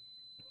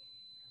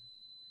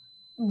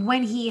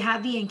 when he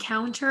had the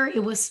encounter,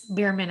 it was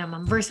bare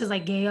minimum versus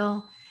like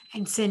Gail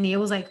and Sydney. It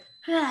was like,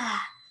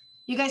 ah.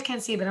 You guys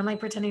can't see, but I'm like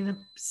pretending to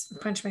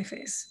punch my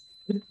face.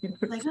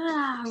 Like,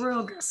 real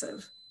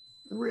aggressive.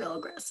 Real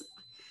aggressive.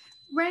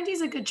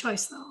 Randy's a good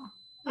choice though.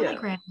 I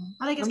like Randy.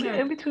 I like his I'm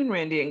character. in between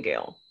Randy and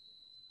Gale.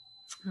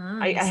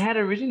 I Nice. had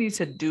originally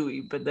said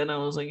Dewey, but then I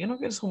was like,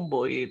 que es un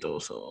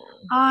bollito, so.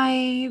 But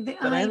I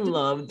I do.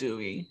 love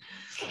Dewey.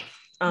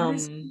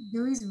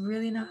 Dewey's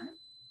really not.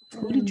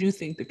 Who did you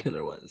think the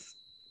killer was?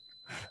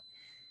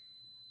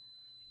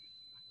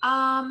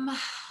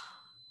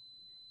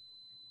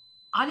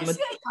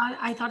 Honestly,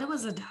 I thought it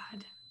was a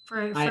dad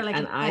for like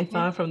a I second.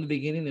 thought from the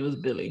beginning it was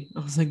Billy. I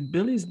was like,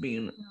 Billy's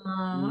being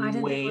No, I didn't think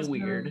it way was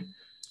weird. Billy.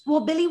 Well,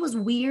 Billy was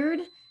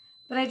weird,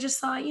 but I just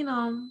thought,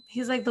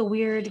 he's like the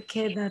weird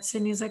kid that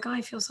Sydney's like, oh,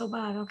 I feel so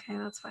bad. Okay,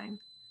 that's fine.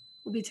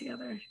 We'll be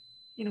together.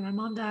 My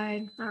mom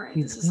died. All right,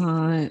 this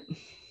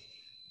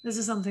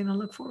is something to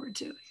look forward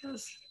to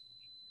because.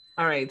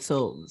 All right,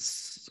 so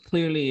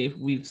clearly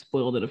we've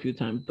spoiled it a few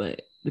times,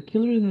 but the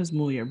killers in this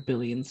movie are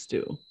Billy and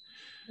Stu.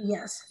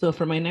 Yes. So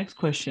for my next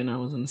question, I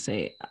was going to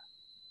say,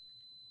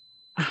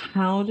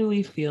 how do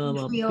we feel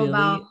about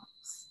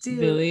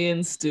Billy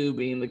and Stu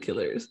being the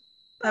killers?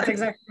 That's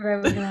exactly what I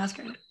was going to ask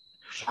her.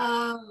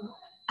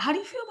 How do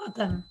you feel about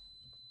them?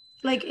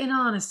 Like, in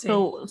honesty.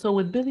 So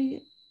with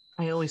Billy,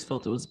 I always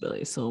felt it was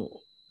Billy. So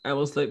I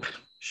was like,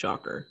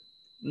 shocker,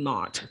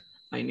 not.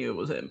 I knew it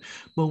was him.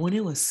 But when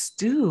it was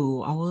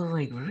Stu, I was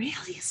like,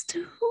 really,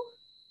 Stu?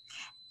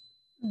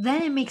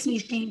 Then it makes me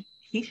think.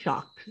 He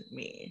shocked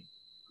me.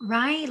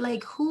 Right?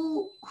 Like,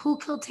 who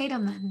killed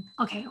Tatum then?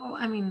 Okay, well,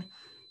 I mean,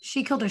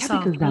 she killed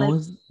herself. Yeah,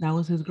 because that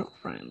was his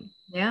girlfriend.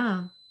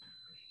 Yeah.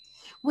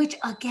 Which,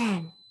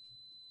 again,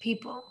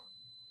 people,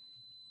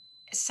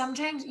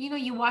 sometimes,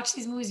 you watch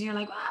these movies and you're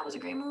like, wow, that was a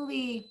great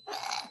movie.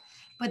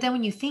 But then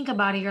when you think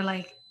about it, you're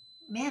like,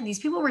 man, these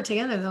people were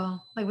together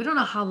though. Like, we don't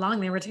know how long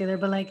they were together,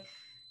 but like,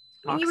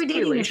 when you were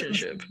dating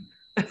relationship.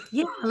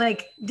 Yeah,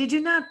 like, did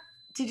you not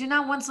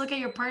once look at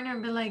your partner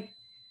and be like,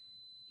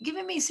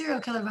 giving me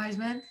serial killer vibes,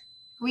 man?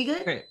 We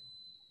good? Right.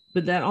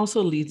 But that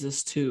also leads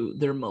us to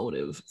their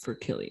motive for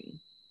killing.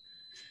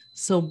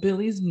 So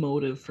Billy's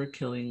motive for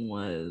killing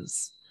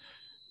was,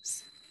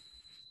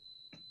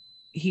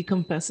 he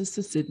confesses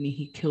to Sydney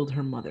he killed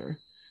her mother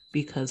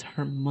because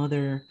her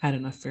mother had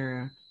an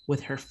affair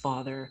with her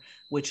father,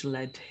 which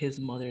led to his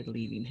mother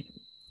leaving him.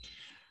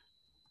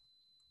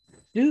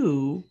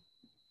 Stu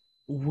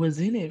was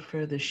in it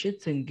for the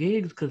shits and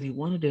gigs because he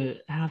wanted to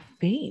have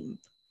fame.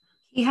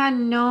 He had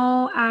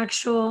no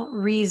actual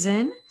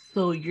reason.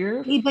 So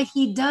but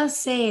he does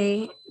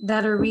say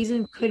that a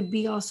reason could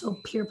be also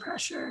peer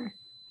pressure.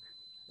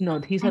 No,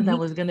 he said that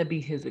was going to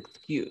be his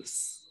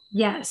excuse.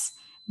 Yes,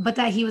 but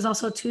that he was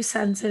also too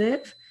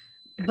sensitive.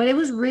 But it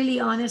was really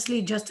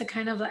honestly just to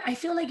kind of like, I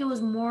feel like it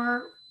was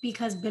more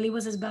because Billy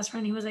was his best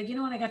friend. He was like, you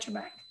know what, I got your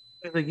back.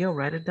 He's like, yo,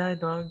 ride or die,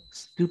 dog.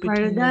 Stupid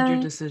teenager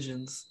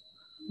decisions.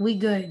 We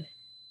good.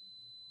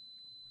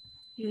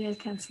 You guys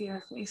can't see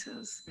our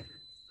faces.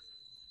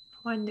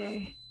 One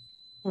day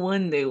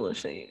we'll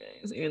show you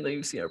guys, even though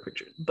you see our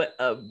pictures. But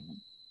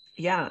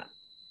yeah,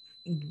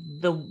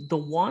 the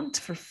want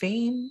for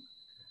fame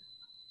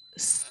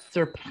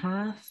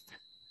surpassed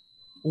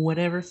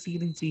whatever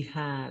feelings he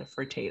had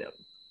for Tatum.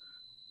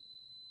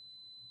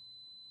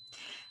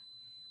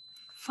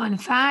 Fun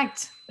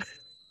fact.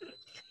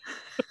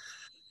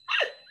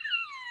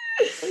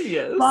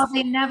 Yes. While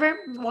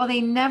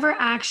they never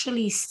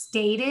actually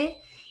stated,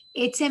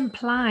 it's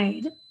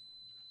implied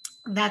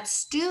that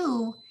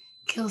Stu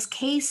kills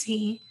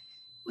Casey,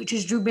 which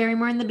is Drew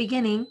Barrymore in the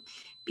beginning,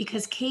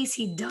 because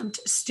Casey dumped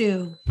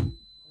Stu.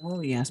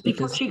 Oh yes,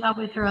 because she got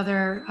with her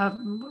other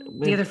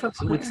the other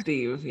football player. With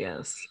Steve,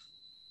 yes.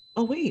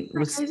 Oh wait,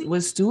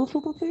 was Stu a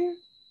football player?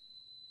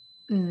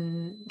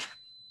 No,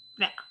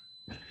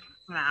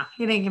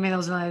 he didn't give me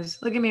those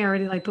vibes. Look at me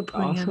already, like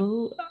poo-pooing him.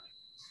 Also,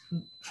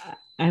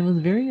 I was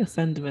very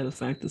offended by the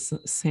fact that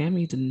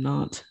Sammy did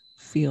not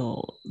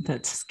feel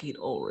that Skeet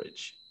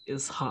Ulrich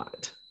is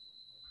hot.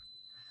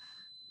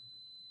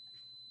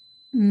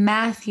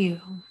 Matthew.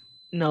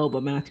 No,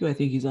 but Matthew, I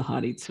think he's a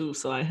hottie too.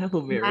 So I have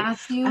a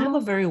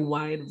very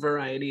wide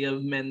variety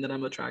of men that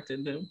I'm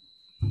attracted to.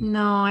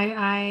 No,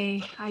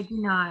 I do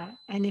not.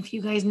 And if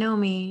you guys know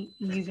me,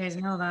 you guys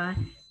know that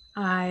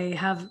I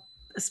have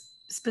a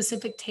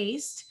specific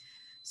taste.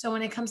 So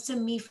when it comes to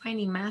me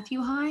finding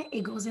Matthew hot,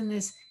 it goes in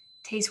this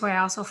taste where I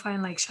also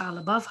find like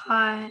Shia LaBeouf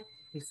hot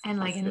and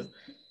like,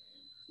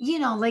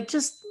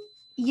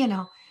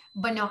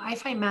 but no, I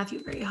find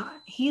Matthew very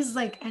hot. He's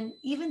like, and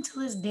even to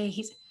this day,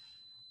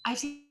 I've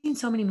seen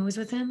so many movies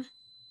with him.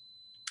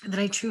 that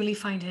I truly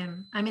find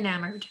him. I'm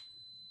enamored.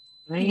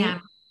 Right?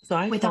 Enamored. So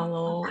I With a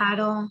follow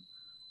paddle,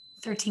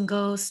 13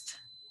 Ghost,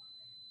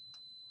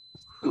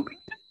 Scooby.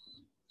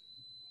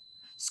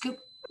 Scoop.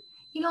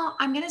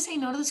 I'm gonna say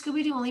no to the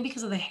Scooby Doo only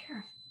because of the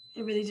hair.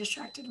 It really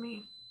distracted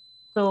me.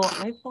 So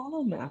I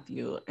follow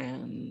Matthew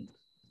and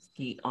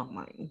Skeet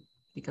online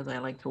because I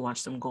like to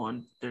watch them go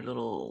on their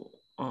little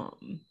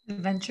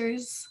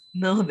Adventures.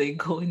 no, they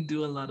go and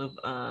do a lot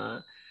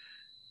of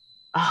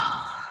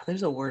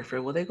there's a word for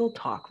it. Well, they go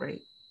talk,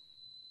 right?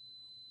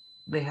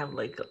 They have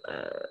like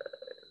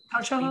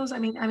Talk show host.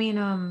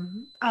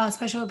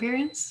 Special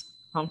appearance.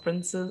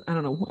 conferences. I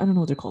don't know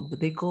what they're called, but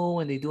they go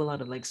and they do a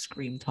lot of like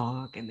scream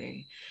talk and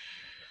they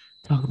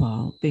talk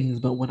about things.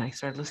 But when I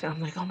started listening,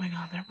 I'm like, oh my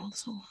god, they're both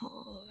so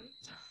hot.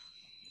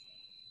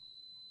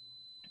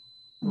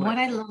 What What?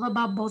 I love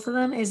about both of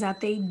them is that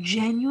they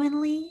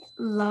genuinely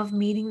love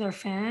meeting their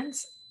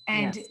fans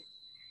and Yes.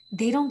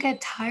 they don't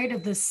get tired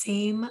of the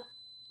same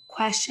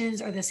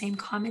questions or the same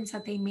comments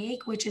that they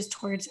make, which is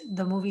towards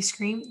the movie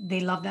Scream. They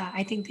love that.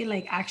 I think they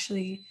like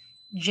actually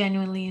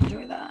genuinely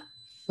enjoy that.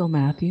 So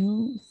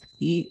Matthew,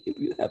 Skeet, if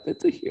you happen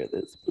to hear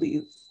this,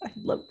 please, I'd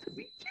love to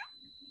meet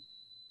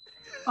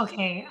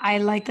Okay, I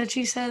like that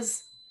she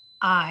says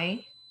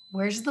I.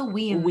 Where's the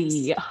we you. in this?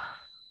 We,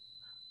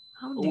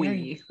 How dare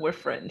you? we're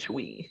French.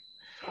 We.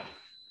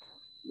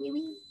 We,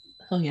 we.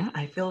 So yeah,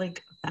 I feel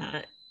like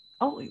that.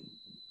 Oh,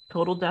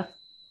 total death,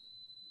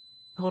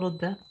 total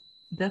death,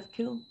 death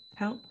kill,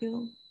 count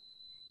kill,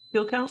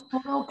 kill count.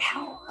 Total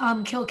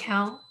count, kill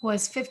count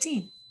was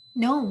 15.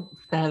 No,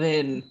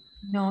 7.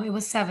 no, it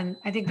was 7.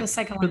 I think the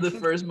second For one is the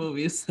 15. first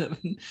movie is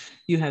 7.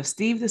 You have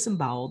Steve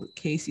disemboweled,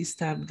 Casey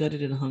stabbed,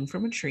 gutted, and hung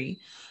from a tree.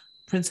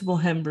 Principal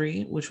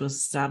Hembry, which was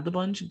stabbed a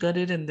bunch,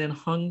 gutted, and then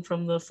hung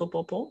from the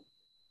football pole.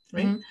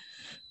 Right. Mhm.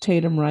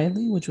 Tatum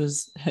Riley, which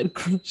was head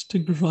crushed to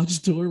garage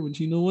door, which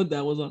you know what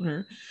that was on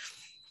her.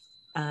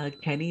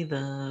 Kenny,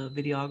 the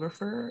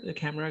videographer, the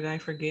camera guy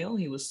for Gail,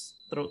 he was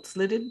throat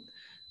slitted.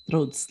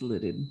 Throat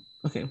slitted.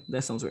 Okay,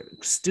 that sounds weird.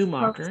 Stu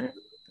Macher,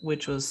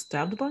 which was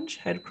stabbed a bunch,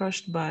 head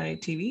crushed by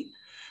TV.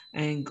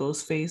 And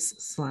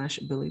Ghostface slash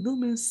Billy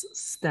Loomis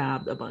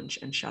stabbed a bunch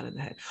and shot in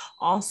the head.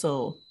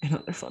 Also,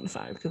 another fun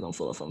fact, because I'm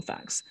full of fun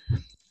facts.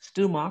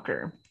 Stu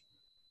Macher,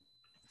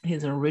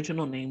 his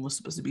original name was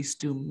supposed to be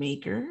Stu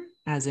Maker,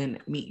 as in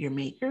meet your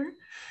maker,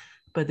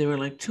 but they were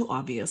like too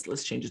obvious.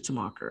 Let's change it to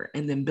Mocker.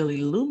 And then Billy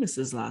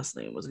Loomis's last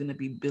name was going to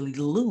be Billy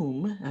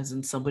Loom, as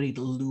in somebody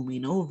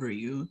looming over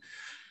you,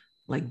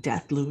 like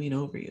death looming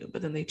over you.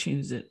 But then they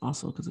changed it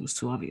also because it was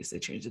too obvious. They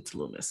changed it to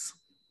Loomis.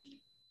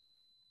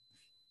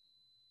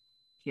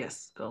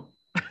 Yes, go.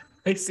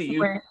 I see you.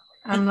 Where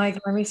I'm like,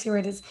 let me see where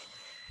it is.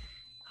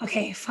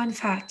 Okay, fun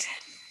fact.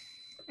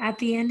 At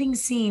the ending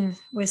scene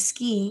with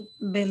Ski,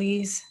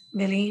 Billy,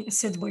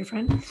 Sid's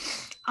boyfriend,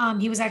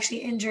 he was actually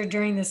injured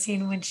during the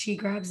scene when she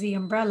grabs the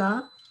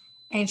umbrella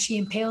and she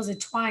impales it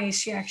twice.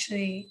 She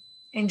actually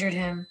injured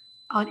him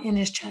in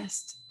his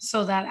chest.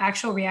 So that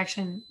actual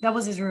reaction, that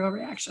was his real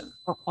reaction.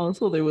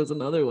 Also, there was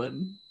another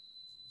one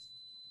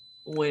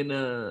when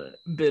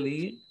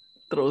Billy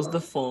throws the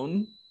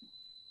phone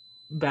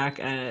back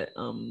at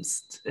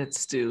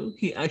Stu.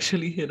 He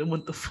actually hit him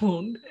with the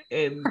phone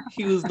and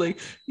he was like,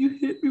 you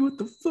hit me with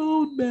the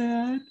phone,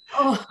 man.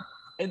 Oh,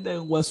 And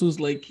then Wes was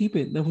like, keep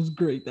it. That was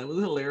great. That was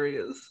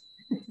hilarious.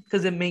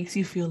 Because it makes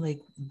you feel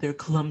like they're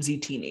clumsy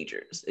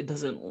teenagers. It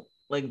doesn't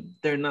like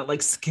they're not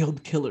like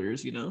skilled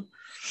killers, you know?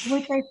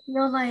 which I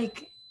feel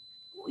like,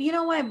 you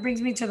know what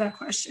brings me to that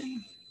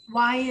question.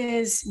 Why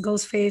is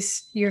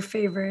Ghostface your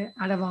favorite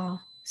out of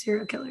all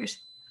serial killers?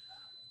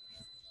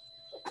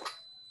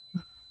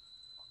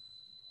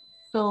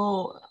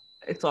 So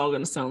it's all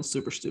gonna sound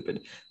super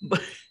stupid,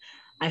 but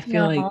I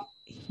feel like No.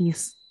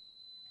 he's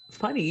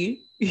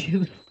funny.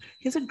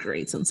 He has a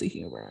great sense of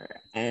humor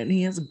and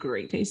he has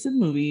great taste in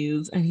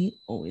movies and he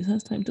always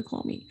has time to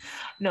call me.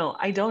 No,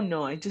 I don't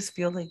know. I just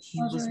feel like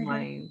he was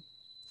my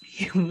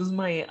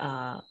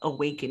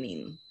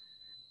awakening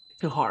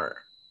to horror.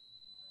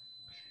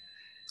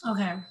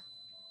 Okay.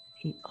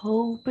 He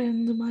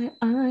opened my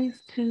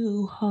eyes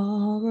to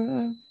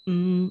horror.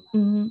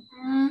 Mm-mm.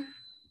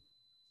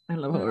 I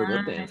love how we're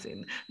both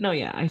dancing. No,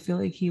 yeah, I feel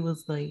like he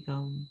was like,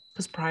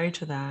 because prior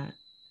to that,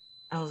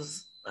 I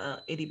was a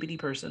itty bitty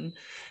person,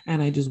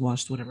 and I just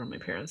watched whatever my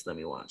parents let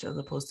me watch. As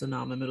opposed to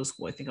now, I'm in middle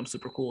school. I think I'm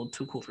super cool,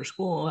 too cool for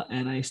school,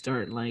 and I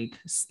start like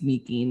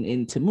sneaking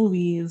into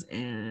movies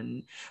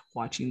and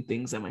watching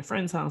things at my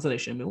friend's house that I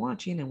shouldn't be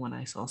watching. And when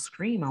I saw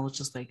Scream, I was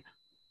just like,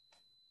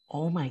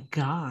 oh my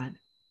god.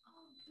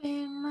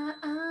 Open my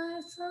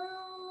eyes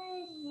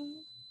on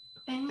me,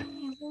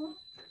 baby.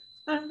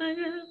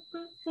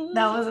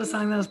 That was a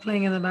song that was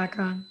playing in the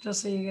background,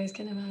 just so you guys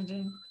can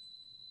imagine.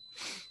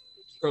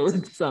 Or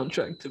like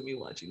soundtrack to me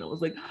watching. I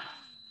was like,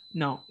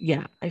 no,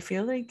 yeah. I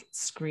feel like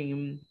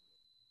Scream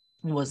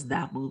was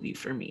that movie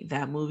for me.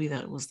 That movie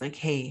that was like,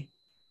 hey,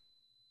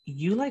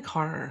 you like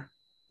horror.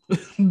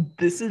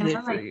 This is And I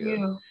it for like you.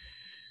 you.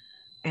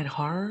 And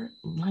horror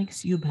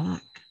likes you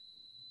back.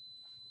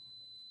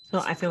 So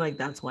I feel like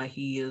that's why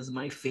he is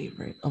my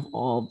favorite of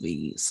all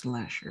the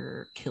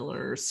slasher,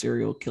 killer,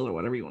 serial killer,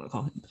 whatever you want to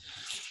call him.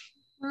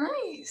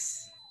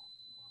 Nice.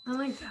 I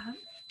like that.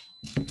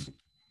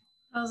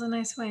 That was a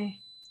nice way.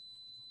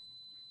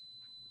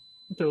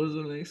 That was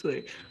a nice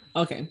way.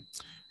 Okay.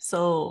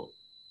 So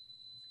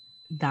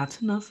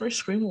that's enough for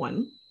Scream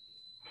 1.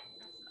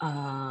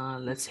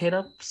 Let's hit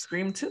up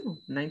Scream 2,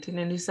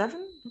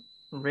 1997.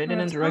 Written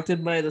and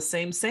directed by the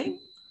same.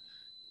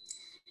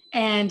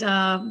 And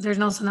there's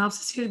no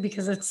synopsis here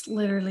because it's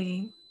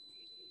literally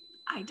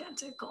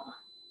identical.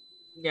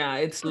 Yeah,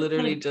 it's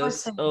literally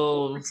just I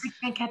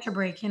can't catch a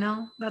break, you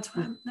know? That's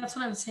what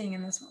I'm seeing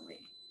in this movie.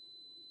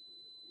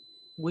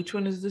 Which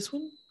one is this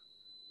one?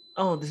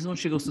 Oh, this is when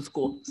she goes to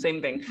school.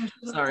 Same thing.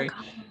 Sorry.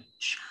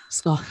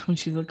 When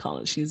she's in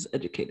college, she's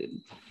educated.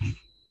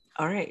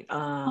 All right.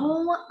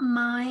 Oh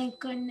my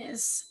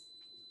goodness.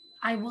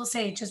 I will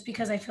say, just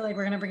because I feel like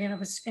we're going to bring it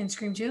up in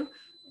Scream 2,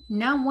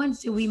 not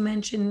once did we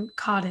mention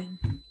Cotton.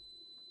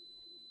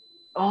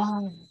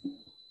 Oh.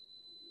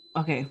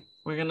 Okay.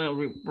 We're going to...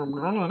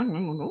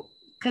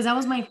 Because that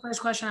was my first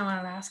question I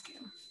wanted to ask you.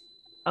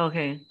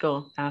 Okay,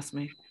 go. Ask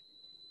me.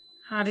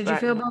 How did you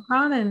feel about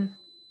Cotton?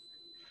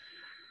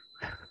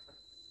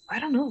 I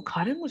don't know.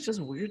 Cotton was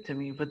just weird to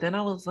me. But then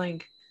I was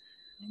like...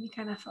 You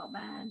kind of felt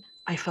bad.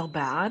 I felt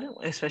bad,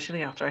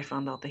 especially after I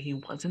found out that he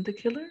wasn't the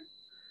killer.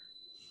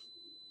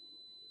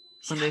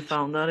 When they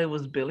found out it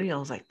was Billy, I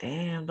was like,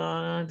 damn,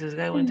 dog, this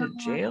guy went to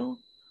jail.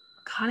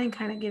 Cotton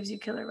kind of gives you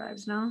killer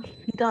vibes, no?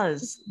 He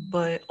does,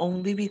 but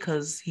only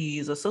because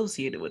he's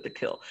associated with the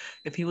kill.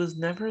 If he was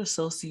never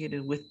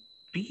associated with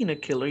being a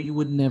killer, you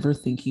would never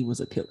think he was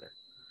a killer.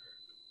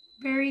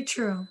 Very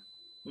true.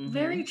 Mm-hmm.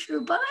 Very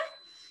true, but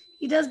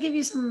he does give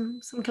you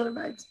some killer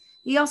vibes.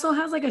 He also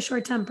has like a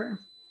short temper,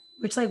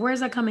 which like,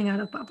 where's that coming out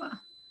of, Papa?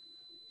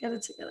 Get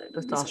it together.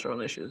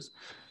 Testosterone issues.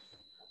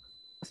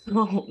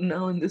 So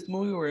now in this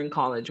movie, we're in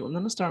college. I'm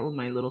going to start with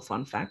my little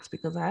fun facts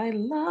because I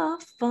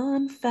love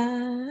fun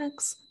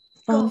facts.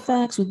 Fun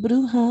facts with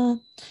Bruja.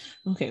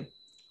 Okay,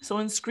 so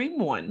in Scream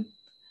 1,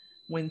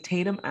 when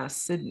Tatum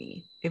asked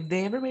Sydney if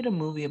they ever made a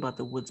movie about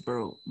the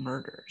Woodsboro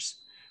murders,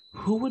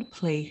 who would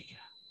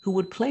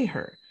play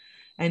her?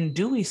 And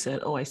Dewey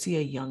said, oh, I see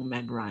a young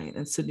Meg Ryan.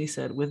 And Sydney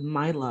said, with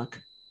my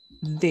luck,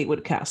 they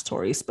would cast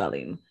Tori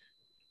Spelling.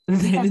 And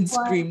then in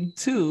Scream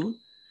 2,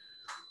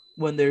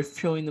 when they're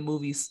showing the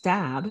movie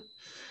Stab,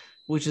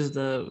 which is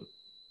the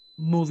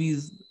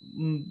movie's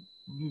the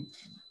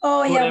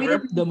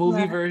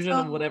movie version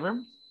of whatever.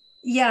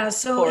 Yeah,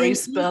 so Tori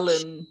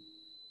Spelling.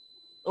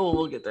 Oh,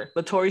 we'll get there.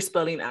 But Tori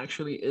Spelling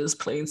actually is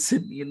playing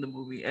Sydney in the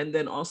movie, and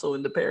then also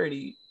in the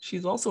parody.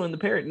 She's also in the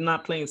parody,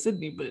 not playing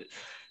Sydney, but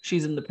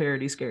she's in the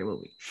parody scary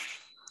movie.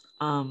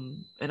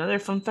 Another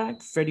fun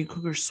fact: Freddy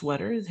Krueger's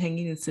sweater is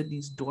hanging in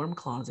Sydney's dorm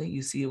closet.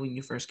 You see it when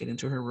you first get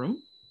into her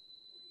room.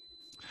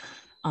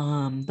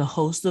 The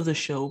host of the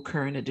show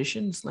Current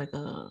Editions, like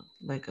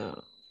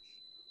a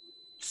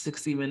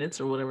 60 Minutes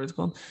or whatever it's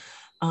called,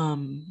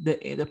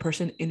 the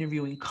person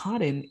interviewing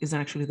Cotton is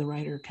actually the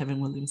writer Kevin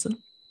Williamson.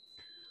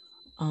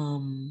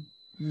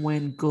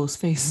 When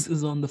Ghostface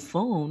is on the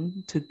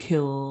phone to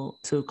call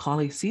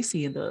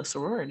Cece in the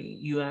sorority,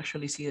 you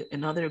actually see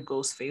another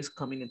Ghostface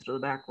coming into the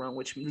background,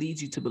 which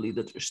leads you to believe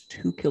that there's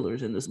two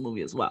killers in this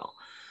movie as well.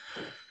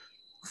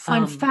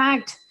 Fun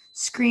fact,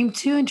 Scream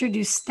 2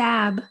 introduced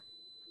Stab.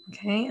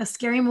 Okay, a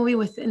scary movie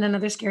within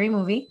another scary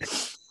movie,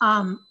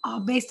 all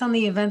based on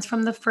the events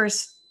from the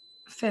first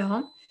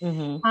film.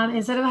 Mm-hmm.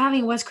 Instead of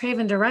having Wes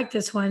Craven direct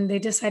this one, they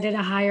decided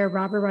to hire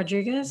Robert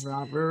Rodriguez.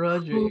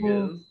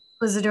 Who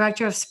was the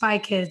director of Spy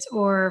Kids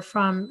or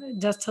From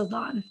Dusk Till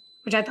Dawn,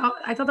 which I thought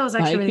that was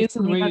actually Spy Kids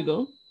is where you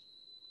go.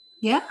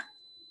 Yeah,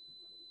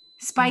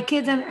 Spy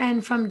Kids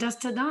and From Dusk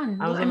Till Dawn.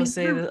 I was going to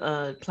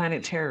say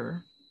Planet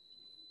Terror.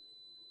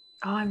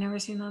 Oh, I've never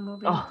seen that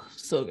movie. Oh,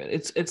 so good.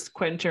 It's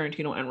Quentin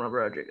Tarantino and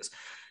Robert Rodriguez.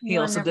 He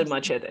also did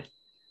Machete.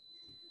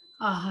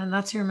 Oh, and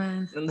that's your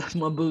man. And that's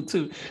my boo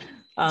too.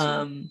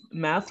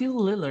 Matthew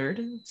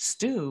Lillard,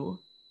 Stu,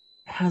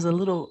 has a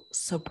little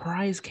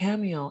surprise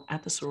cameo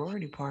at the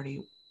sorority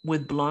party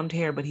with blonde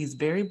hair, but he's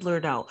very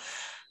blurred out.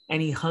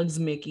 And he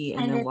hugs Mickey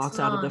and then walks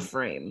out of the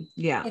frame.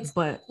 Yeah, it's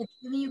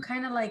giving you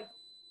kind of like...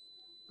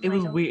 It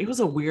was weird. It was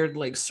a weird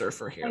like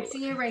surfer hair. I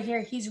see it right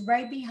here. He's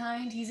right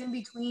behind. He's in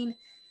between...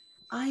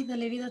 the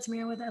lady that's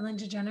married with Ellen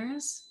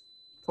DeGeneres.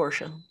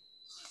 Portia.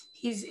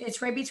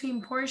 It's right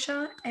between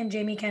Portia and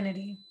Jamie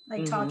Kennedy,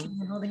 like talking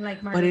and holding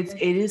like But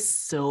it is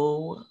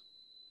so,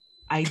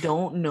 I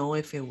don't know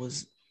if it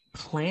was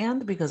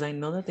planned because I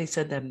know that they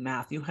said that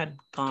Matthew had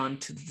gone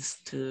to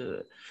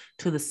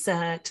the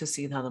set to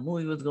see how the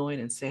movie was going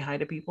and say hi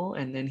to people,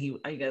 and then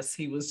I guess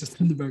he was just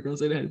in the background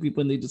saying hi to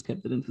people and they just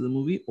kept it into the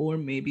movie, or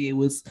maybe it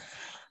was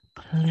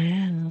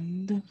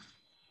planned.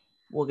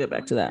 We'll get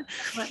back to that.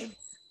 Right.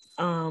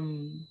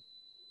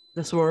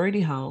 The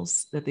sorority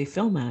house that they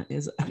film at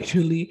is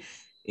actually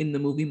in the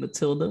movie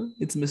Matilda.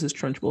 It's Mrs.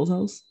 Trunchbull's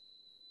house.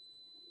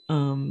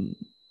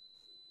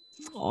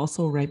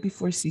 Also right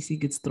before Cece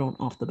gets thrown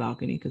off the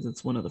balcony, because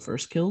it's one of the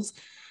first kills,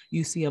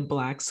 you see a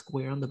black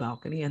square on the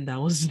balcony, and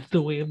that was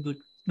the way of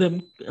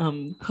them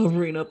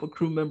covering up a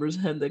crew member's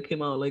head that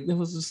came out. Like, it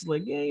was just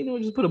like, yeah, you know,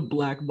 just put a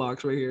black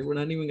box right here. We're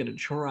not even gonna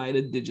try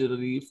to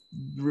digitally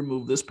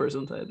remove this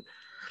person's head.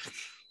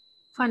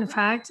 Fun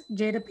fact: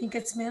 Jada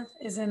Pinkett Smith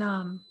is in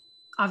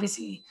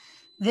obviously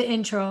the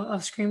intro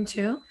of Scream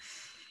 2.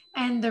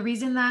 And the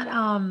reason that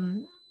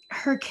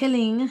her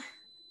killing,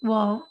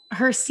 well,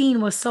 her scene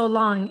was so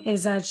long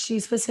is that she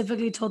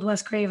specifically told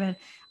Wes Craven,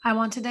 I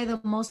want to die the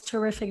most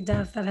horrific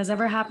death that has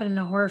ever happened in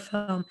a horror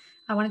film.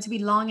 I want it to be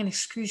long and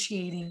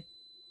excruciating.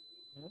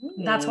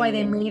 That's why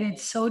they made it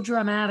so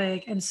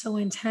dramatic and so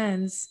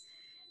intense,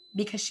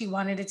 because she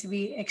wanted it to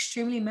be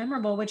extremely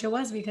memorable, which it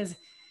was, because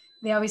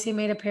they obviously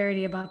made a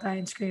parody about that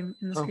in Scream.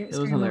 In the Oh, it was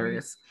Scream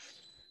hilarious.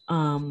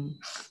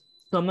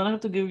 So I'm gonna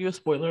have to give you a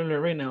spoiler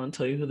alert right now and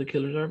tell you who the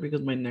killers are,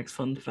 because my next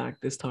fun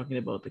fact is talking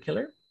about the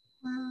killer.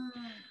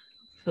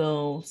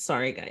 So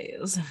sorry,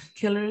 guys.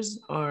 Killers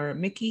are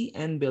Mickey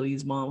and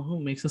Billy's mom,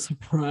 who makes a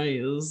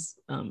surprise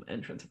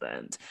entrance at the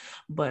end.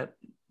 But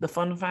the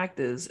fun fact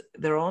is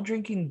they're all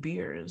drinking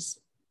beers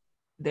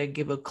that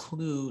give a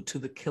clue to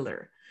the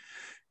killer.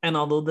 And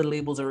although the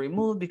labels are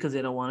removed because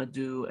they don't want to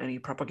do any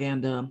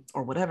propaganda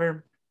or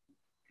whatever,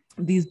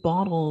 these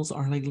bottles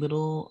are like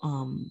little,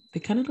 they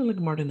kind of look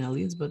like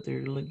Martinelli's, but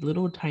they're like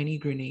little tiny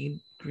grenade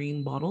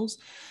green bottles.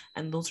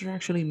 And those are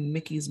actually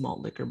Mickey's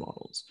malt liquor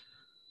bottles.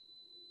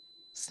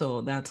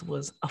 So that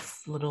was a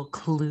little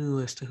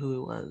clue as to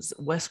who it was.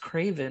 Wes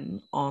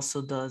Craven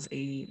also does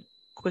a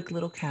quick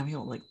little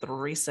cameo, like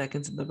 3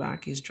 seconds in the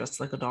back. He's dressed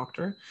like a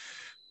doctor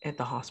at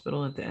the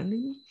hospital at the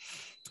ending.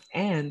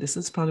 And this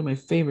is probably my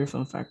favorite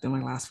fun fact, and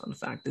my last fun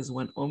fact is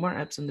when Omar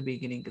Epps in the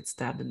beginning gets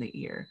stabbed in the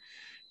ear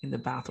in the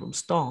bathroom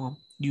stall,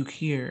 you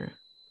hear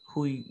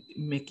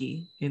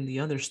Mickey in the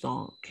other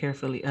stall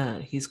carefully,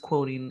 he's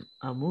quoting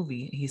a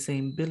movie. He's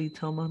saying, Billy,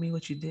 tell mommy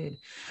what you did.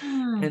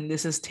 And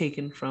this is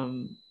taken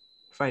from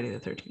Friday the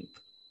 13th.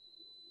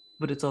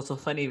 But it's also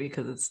funny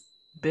because it's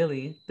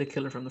Billy, the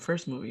killer from the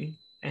first movie,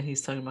 and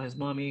he's talking about his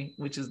mommy,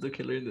 which is the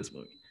killer in this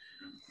movie.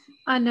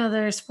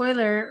 Another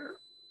spoiler,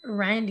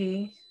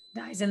 Randy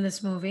dies in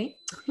this movie.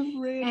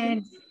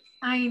 And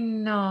I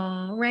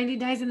know Randy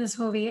dies in this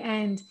movie,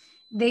 and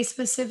they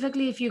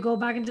specifically, if you go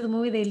back into the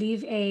movie, they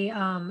leave a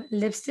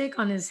lipstick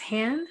on his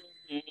hand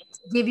to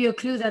give you a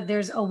clue that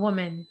there's a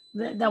woman,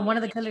 that one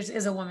of the killers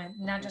is a woman,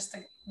 not just a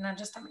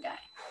guy.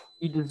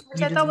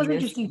 I thought was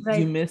interesting.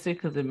 You miss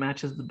it because it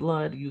matches the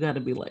blood. You got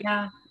to be like,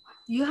 yeah,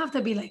 you have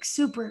to be like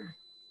super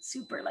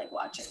like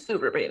watching,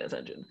 super paying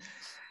attention.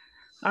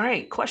 All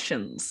right,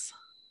 questions.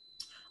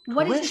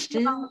 What did you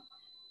think about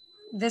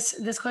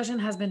this question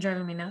has been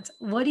driving me nuts.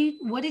 What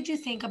did you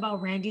think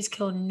about Randy's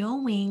kill,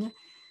 knowing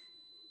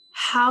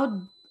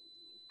how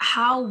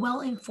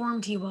well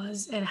informed he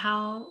was and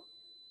how,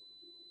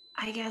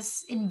 I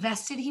guess,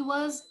 invested he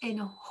was in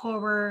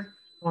horror?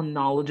 How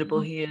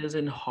knowledgeable he is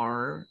in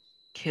horror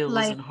kills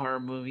and horror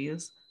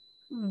movies.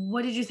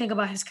 What did you think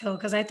about his kill?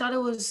 Because I thought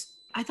it was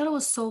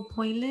so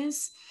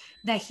pointless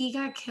that he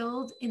got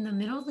killed in the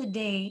middle of the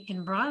day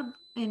in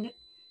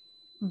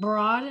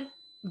broad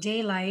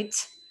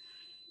daylight,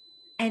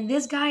 and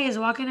this guy is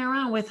walking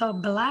around with a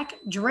black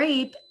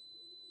drape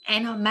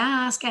and a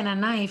mask and a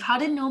knife. How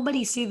did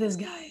nobody see this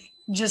guy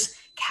just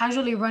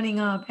casually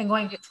running up and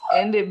going?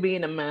 And it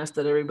being a mask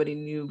that everybody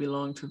knew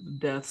belonged to the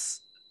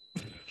deaths.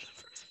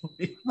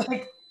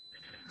 Like,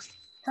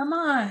 come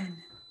on.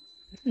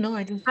 No,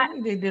 I just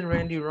think they did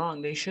Randy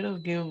wrong. They should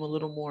have given him a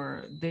little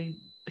more.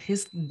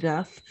 His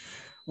death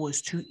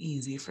was too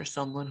easy for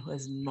someone who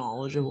as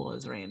knowledgeable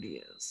as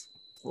Randy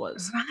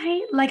was.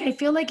 Right? Like, I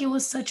feel like it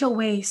was such a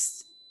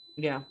waste.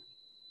 Yeah,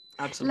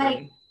 absolutely.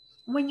 Like,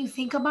 when you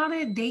think about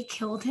it, they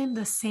killed him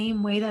the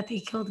same way that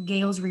they killed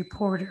Gail's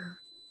reporter,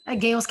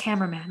 Gail's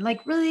cameraman.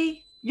 Like,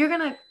 really? You're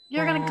gonna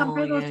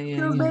compare those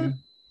kills, babe?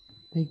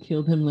 They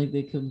killed him like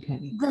they killed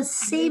Kenny. The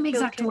same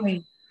exact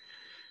way.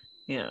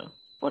 Yeah.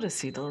 What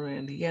a though,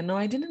 Randy. Yeah, no,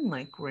 I didn't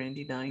like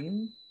Randy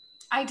dying.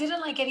 I didn't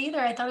like it either.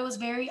 I thought it was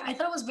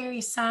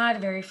very sad,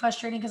 very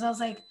frustrating, because I was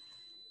like,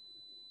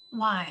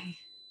 why?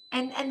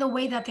 And the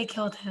way that they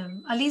killed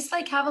him. At least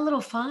like have a little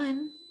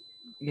fun.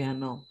 Yeah,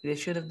 no. They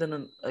should have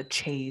done a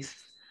chase.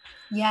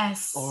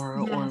 Yes.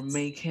 Or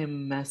make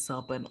him mess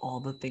up and all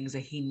the things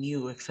that he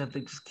knew, except they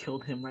just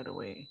killed him right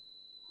away.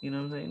 You know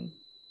what I'm saying?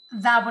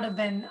 That would have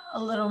been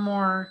a little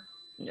more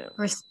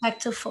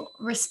respectful.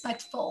 I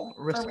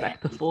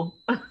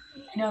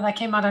know that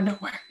came out of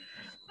nowhere.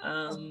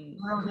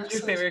 Who's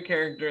your favorite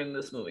character in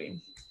this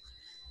movie?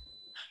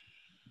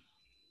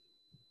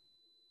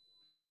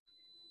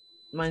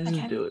 Mine's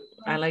Dewey.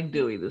 I like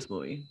Dewey this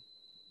movie.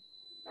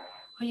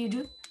 What you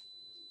do?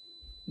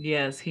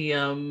 Yes, I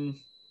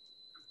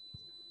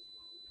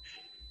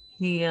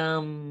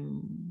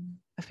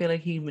feel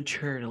like he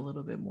matured a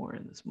little bit more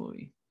in this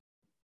movie.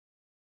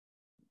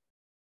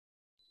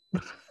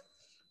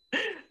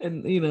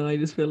 And I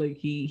just feel like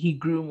he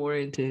grew more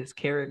into his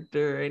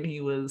character, and he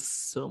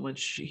was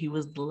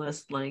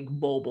less like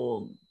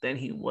Bobo than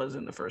he was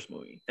in the first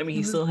movie. I mean,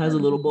 he still has a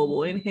little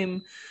Bobo in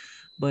him,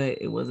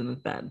 but it wasn't as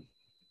bad.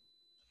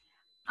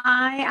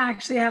 I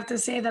actually have to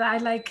say that I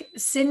like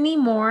Sydney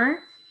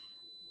more.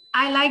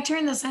 I liked her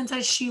in the sense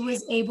that she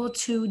was able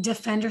to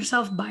defend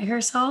herself by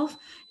herself,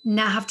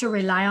 not have to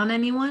rely on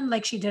anyone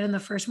like she did in the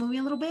first movie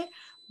a little bit.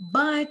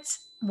 But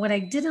what I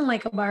didn't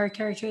like about her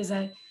character is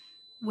that,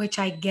 which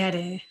I get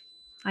it.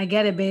 I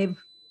get it, babe.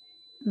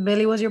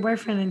 Billy was your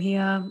boyfriend and he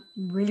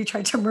really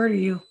tried to murder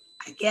you.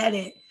 I get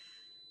it.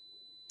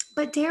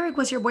 But Derek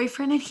was your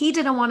boyfriend and he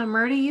didn't want to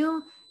murder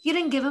you. You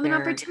didn't give him an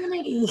Derek.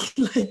 opportunity.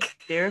 Like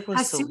Derek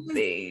was as so soon as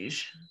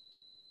beige.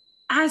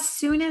 as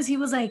soon as he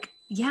was like,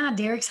 yeah,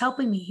 Derek's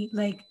helping me,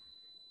 like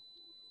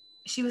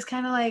she was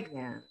kind of like,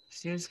 Yeah.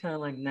 She was kind of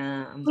like,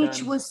 nah, I'm which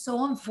done. was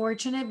so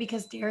unfortunate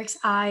because Derek's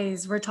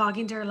eyes were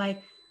talking to her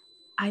like,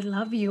 I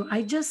love you.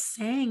 I just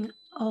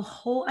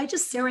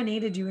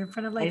serenaded you in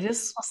front of I like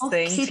just a whole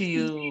sang to kitty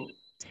you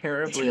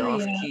terribly off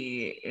cafeteria.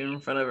 key in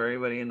front of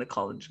everybody in the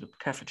college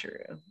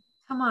cafeteria.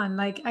 Come on,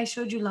 like I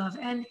showed you love.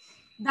 And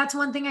that's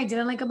one thing I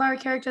didn't like about her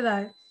character,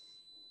 that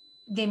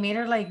they made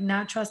her like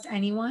not trust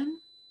anyone,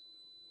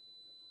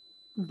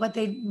 but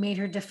they made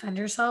her defend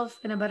herself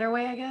in a better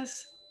way, I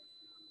guess.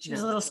 She was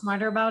Yeah. a little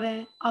smarter about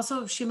it.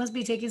 Also, she must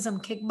be taking some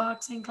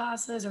kickboxing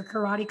classes or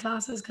karate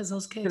classes because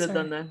Could have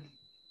done that.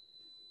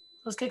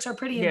 those kicks are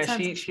pretty Yeah,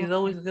 intense. she's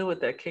always good with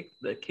that kick,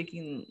 the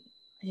kicking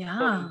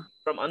Yeah.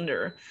 from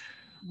under.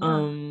 Yeah.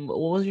 What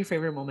was your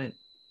favorite moment?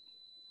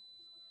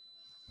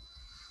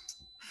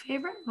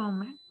 Favorite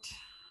moment.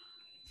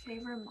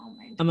 Favorite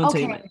moment. I'm gonna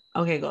tell you mine.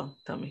 Okay. Okay, go.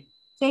 Tell me.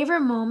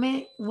 Favorite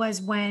moment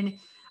was when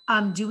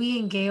Dewey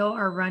and Gale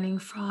are running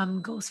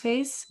from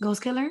Ghostface,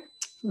 Ghost Killer,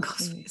 Mhm.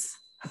 Ghostface.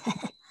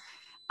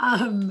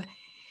 um,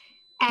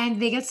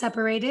 and they get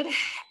separated,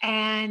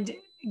 and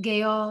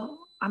Gale,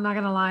 I'm not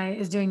gonna lie,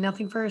 is doing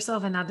nothing for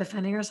herself and not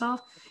defending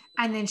herself.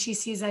 And then she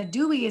sees that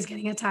Dewey is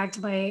getting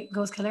attacked by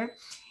Ghost Killer,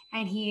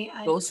 and he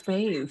Ghost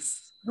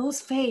face.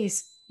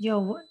 Ghostface,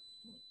 yo,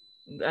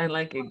 I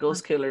like it.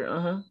 Ghost killer.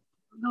 Uh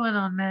what's going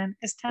on, man?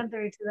 It's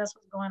 10:32. That's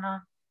what's going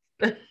on.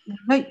 huh.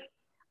 Right.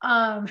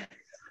 Um,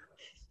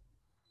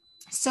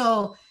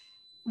 so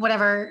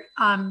whatever,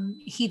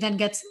 he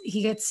gets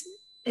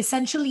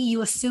essentially,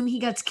 you assume he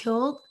gets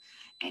killed.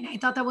 And I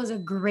thought that was a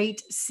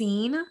great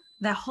scene.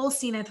 That whole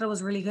scene I thought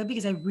was really good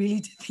because I really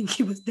did think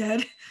he was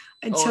dead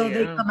Oh until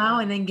they yeah. come out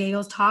and then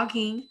Gale's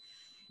talking.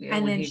 Yeah,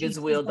 And when then he she gets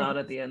says wheeled like, out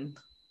at the end.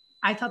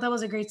 I thought that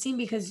was a great scene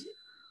because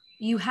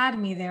you had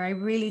me there. I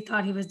really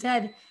thought he was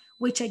dead,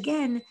 which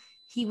again,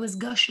 he was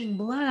gushing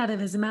blood out of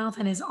his mouth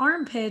and his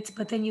armpits,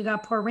 but then you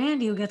got poor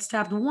Randy who gets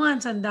stabbed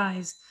once and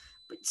dies.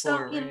 But so,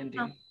 Poor Randy.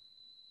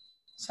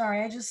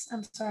 sorry,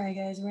 I'm sorry,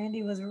 guys.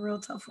 Randy was a real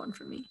tough one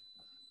for me.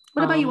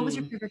 What about you? What was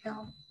your Um, favorite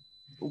film?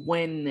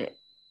 when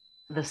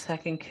the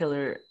second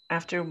killer,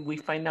 after we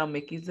find out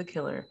Mickey's the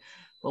killer,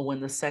 but when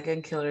the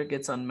second killer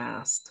gets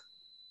unmasked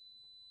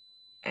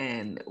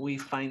and we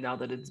find out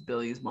that it's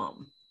Billy's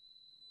mom.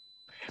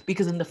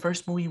 Because in the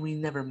first movie, we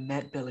never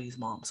met Billy's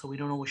mom, so we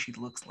don't know what she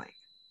looks like.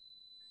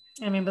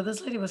 I mean, but this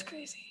lady was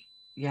crazy.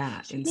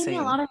 Yeah, She gave me a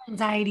insane. lot of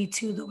anxiety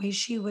too, the way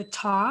she would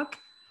talk.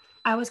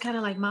 I was kind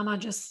of like, Mama,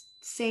 just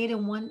say it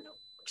in one,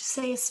 just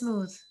say it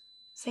smooth.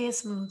 Say it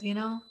smooth, you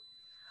know?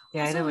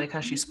 Yeah, I didn't Also, like how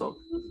she spoke.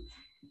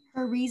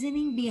 her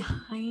reasoning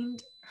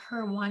behind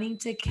her wanting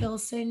to kill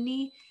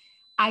Sydney,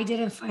 I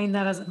didn't find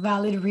that as a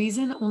valid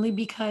reason, only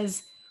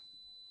because,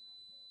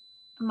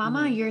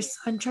 Mama, Mm-hmm. your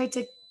son tried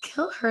to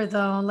kill her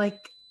though.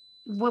 Like,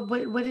 what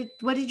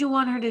did you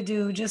want her to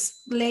do?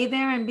 Just lay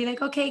there and be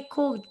like, okay,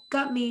 cool,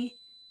 got me.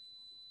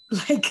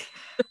 Like,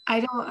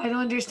 I don't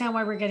understand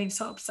why we're getting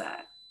so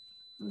upset.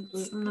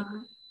 It's not.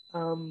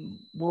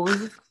 What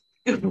was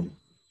it?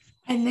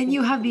 And then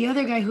you have the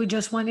other guy who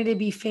just wanted to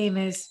be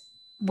famous.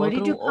 Where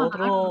did you come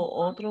out of?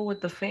 Otro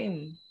with the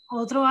fame.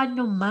 Otro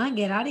año más.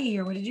 Get out of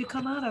here. Where did you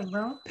come out of,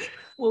 bro?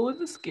 What was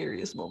the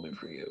scariest moment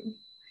for you?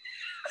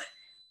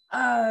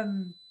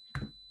 Um,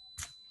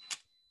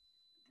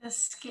 the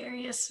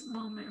scariest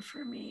moment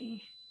for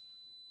me.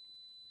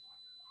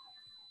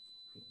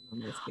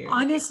 I'm scared.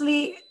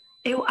 Honestly,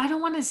 I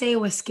don't want to say it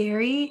was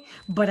scary,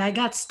 but I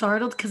got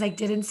startled because I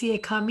didn't see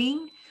it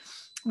coming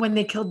when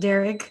they killed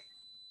Derek.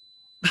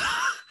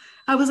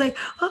 I was like,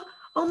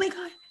 oh my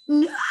God,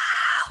 no.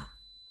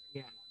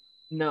 Yeah.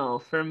 No,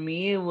 for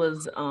me it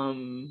was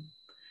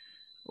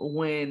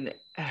when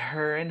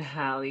her and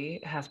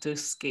Hallie have to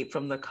escape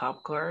from the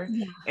cop car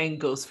Yeah. and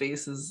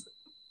Ghostface is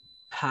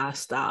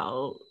passed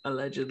out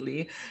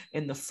allegedly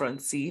in the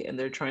front seat and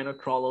they're trying to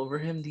crawl over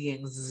him. The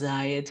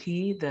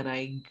anxiety that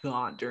I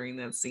got during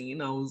that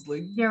scene, I was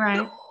like, You're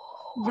no. right.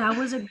 That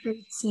was a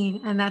great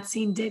scene. And that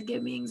scene did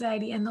give me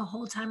anxiety. And the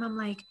whole time I'm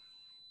like,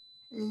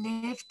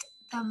 lift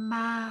the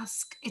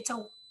mask. It's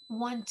a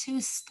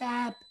 1-2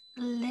 step.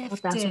 But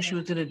Lift that's what it. she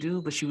was gonna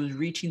do, but she was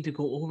reaching to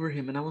go over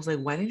him, and I was like,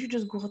 "Why didn't you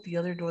just go out the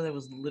other door that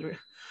was literally?"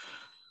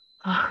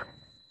 I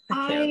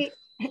can't.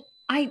 I,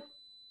 I,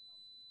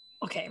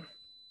 okay.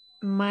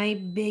 My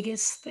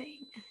biggest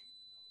thing,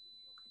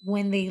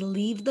 when they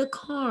leave the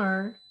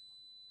car,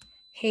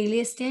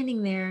 Haley is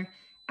standing there,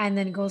 and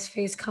then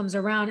Ghostface comes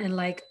around and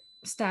like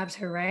stabs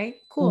her, right?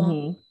 Cool.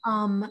 Mm-hmm.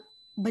 Um,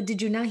 But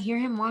did you not hear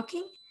him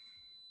walking?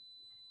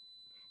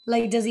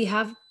 Like, does he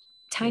have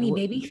tiny What,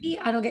 baby feet?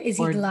 I don't get. Is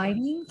he or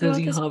gliding does throughout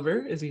he this?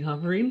 hover? Is he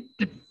hovering?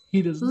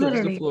 He doesn't touch the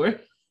Literally floor.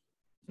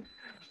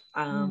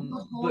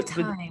 the whole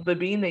time. But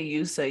being that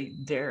you say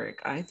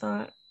Derek, I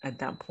thought at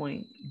that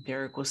point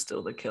Derek was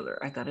still the killer.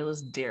 I thought it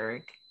was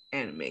Derek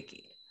and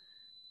Mickey.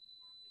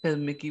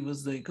 And Mickey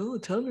was like, "Oh,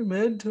 tell her,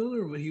 man, tell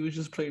her." But he was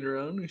just playing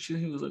around. And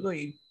he was like, "Oh,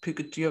 you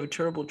have a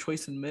terrible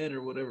choice in men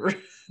or whatever."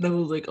 And I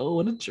was like, "Oh,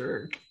 what a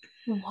jerk!"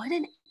 What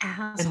an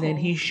And then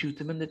he asshole.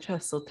 shoots him in the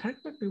chest. So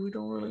technically, we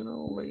don't really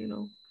know, but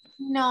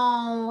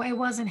No, it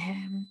wasn't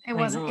him. It I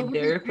wasn't. know It was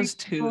just Derek three was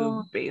too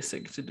people.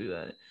 basic to do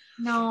that.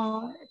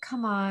 No,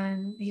 come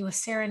on. He was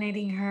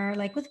serenading her.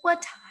 Like, with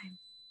what time?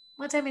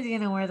 What time is he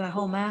gonna wear that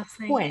whole mask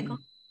thing? When?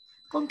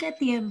 Con qué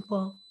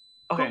tiempo?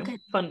 Con Okay,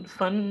 qué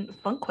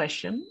fun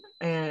question.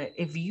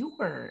 If you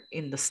were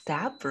in the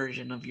stab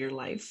version of your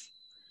life,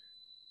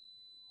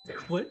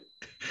 what?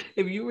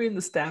 If you were in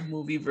the stab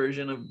movie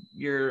version of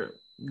your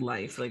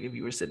life, like if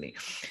you were Sydney,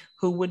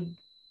 who would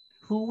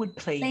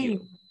play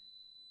you?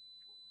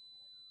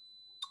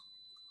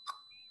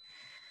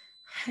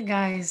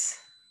 Guys,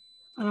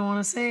 I don't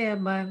want to say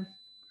it, but I'm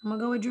gonna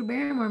go with Drew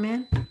Barrymore,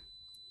 man.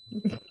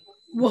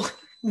 Well,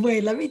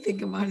 wait, let me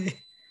think about it.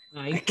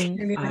 I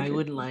think I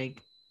would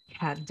like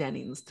Kat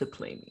Dennings to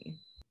play me.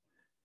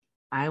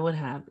 I would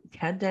have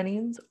Kat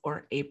Dennings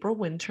or April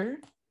Winter.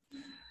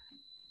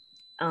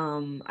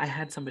 I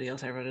had somebody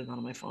else. I wrote it down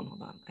on my phone.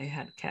 Hold on. I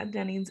had Kat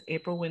Dennings,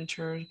 April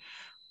Winter,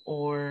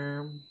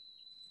 or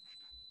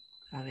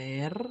a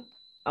ver,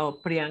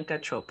 Priyanka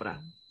Chopra.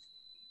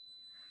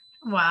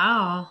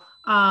 Wow.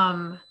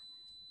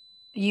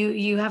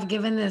 You have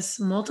given this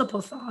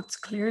multiple thoughts,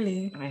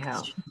 clearly. I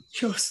have.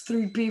 Chose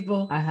three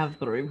people. I have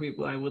three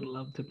people I would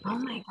love to play. Oh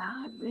my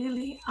God,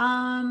 really?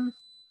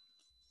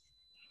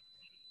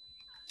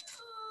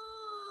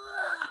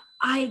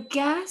 I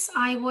guess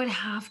I would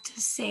have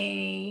to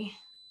say,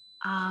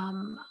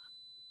 I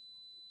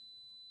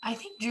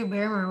think Drew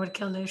Barrymore would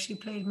kill her if she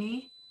played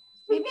me.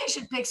 Maybe I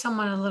should pick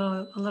someone a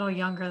little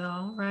younger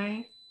though,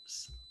 right?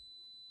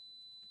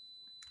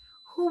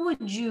 Who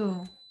would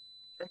you?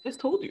 I just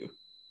told you.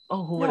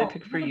 Oh, who would I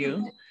pick for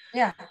you?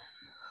 Yeah.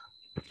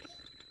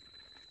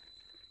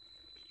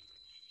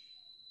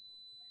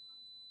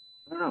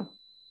 I don't know.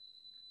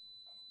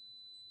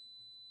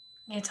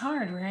 It's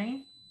hard,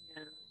 right?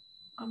 Yeah.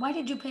 Why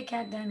did you pick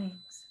Kat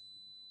Dennings?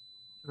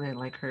 I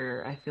like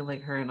her. I feel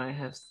like her and I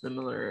have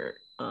similar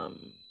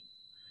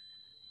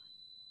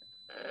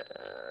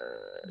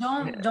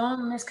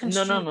Don't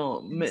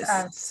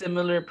misconstrue.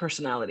 similar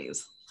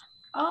personalities.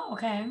 Oh,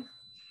 okay.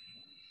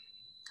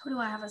 Who do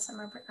I have a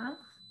similar?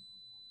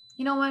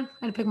 You know what? I'm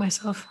gonna pick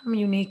myself. I'm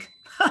unique.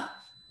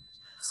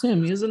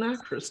 Sam is an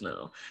actress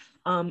now.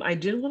 I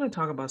did want to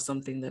talk about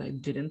something that I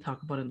didn't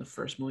talk about in the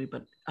first movie,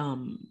 but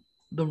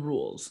the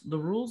rules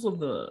of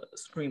the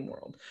Scream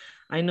world.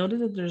 I noted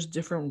that there's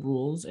different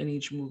rules in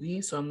each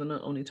movie, so I'm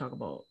gonna only talk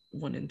about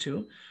 1 and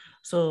 2.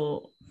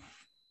 So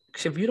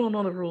if you don't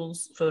know the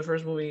rules for the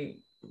first movie,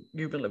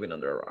 you've been living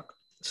under a rock.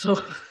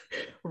 So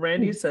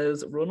Randy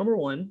says rule number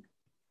 1,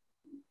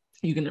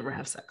 you can never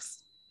have sex.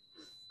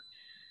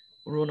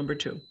 Rule number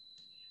 2,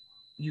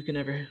 you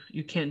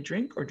can't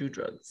drink or do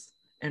drugs.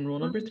 And rule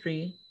number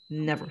 3,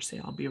 never say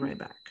I'll be right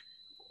back.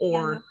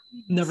 Or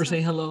never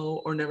say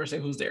hello, or never say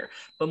who's there.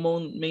 But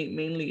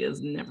mainly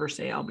is never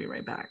say I'll be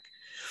right back.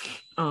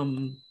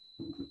 In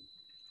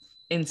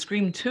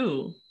Scream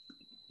 2,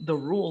 the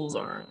rules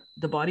are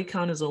the body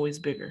count is always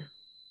bigger.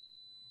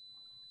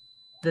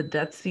 The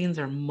death scenes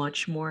are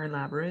much more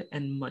elaborate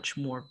and much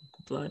more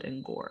blood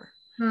and gore.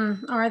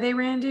 Are they,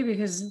 Randy?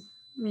 Because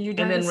you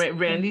died. And then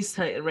Randy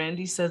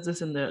says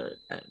this in the,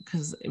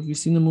 because if you've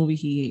seen the movie,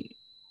 he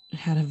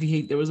had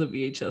there was a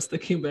VHS that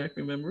came back,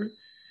 remember?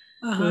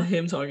 With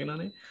him talking on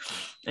it.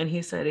 And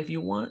he said, if you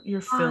want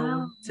your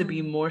film to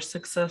be more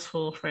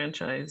successful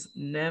franchise,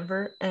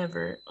 never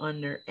ever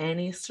under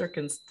any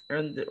circumstances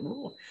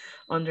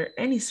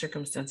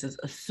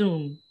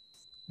assume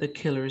the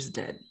killer is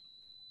dead.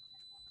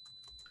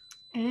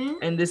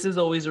 And this is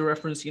always a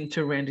referencing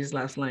to Randy's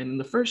last line in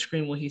the first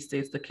Scream when he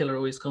states the killer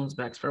always comes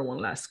back for one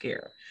last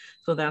scare.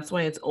 So that's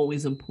why it's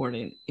always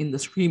important in the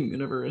Scream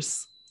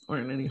universe or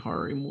in any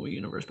horror movie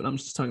universe, but I'm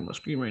just talking about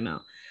Scream right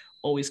now.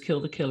 Always kill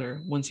the killer.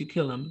 Once you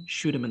kill him,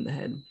 shoot him in the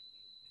head.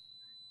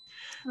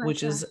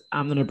 Which is,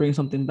 I'm going to bring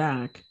something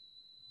back.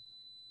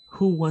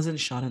 Who wasn't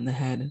shot in the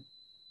head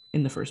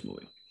in the first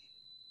movie?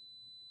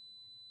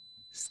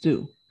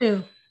 Stu.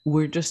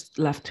 We're just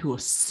left to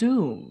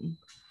assume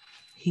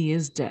he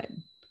is dead.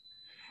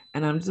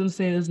 And I'm just going to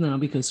say this now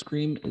because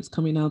Scream is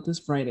coming out this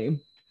Friday.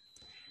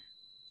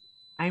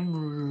 I'm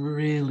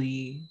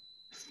really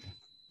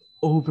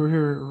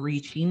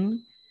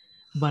overreaching,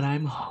 but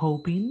I'm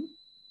hoping.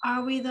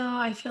 Are we though?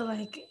 I feel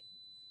like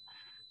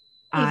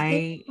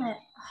I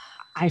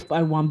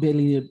want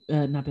Billy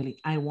to, not Billy.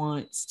 I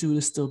want Stu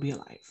to still be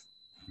alive.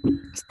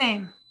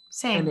 Same.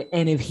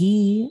 And if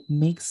he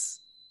makes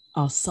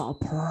a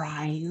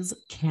surprise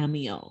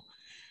cameo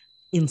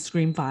in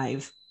Scream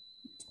 5,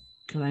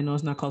 because I know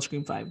it's not called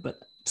Scream 5, but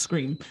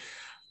Scream,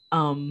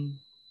 I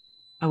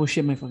will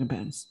shit my fucking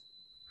pants.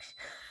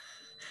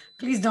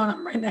 Please don't.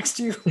 I'm right next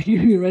to you.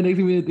 You're right next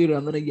to me in the theater.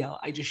 I'm gonna yell.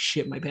 I just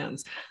shit my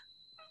pants.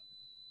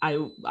 I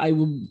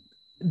will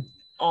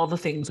all the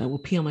things. I will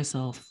pee on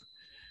myself,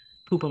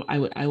 poop on.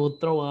 I will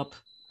throw up.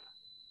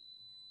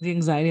 The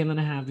anxiety I'm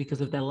gonna have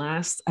because of that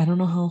last. I don't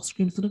know how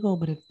Scream's gonna go,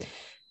 but if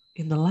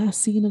in the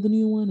last scene of the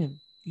new one, if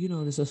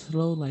there's a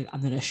slow like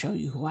I'm gonna show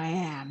you who I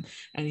am,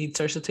 and he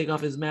starts to take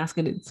off his mask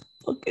and it's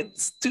fucking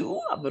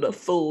Stu, I'm gonna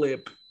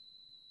flip.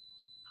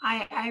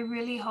 I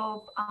really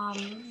hope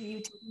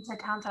you take into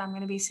account that I'm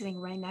going to be sitting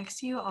right next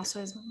to you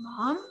also as my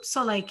mom.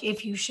 So like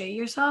if you shit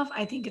yourself,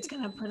 I think it's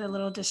going to put a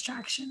little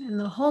distraction in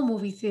the whole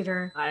movie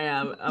theater. I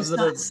am. I'm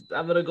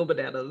gonna go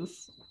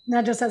bananas.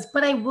 Not just us.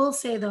 But I will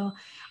say though,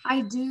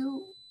 I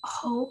do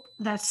hope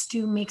that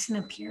Stu makes an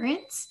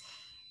appearance.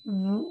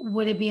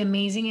 Would it be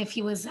amazing if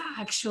he was the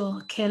actual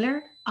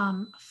killer?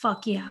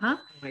 Fuck yeah. Oh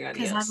my god,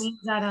 Because yes. that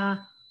means that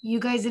you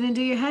guys didn't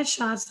do your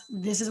headshots.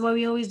 This is why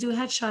we always do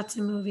headshots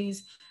in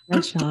movies.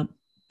 Headshot.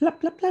 Blah,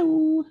 blah,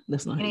 blah.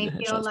 That's not how And you I do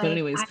feel headshots. like But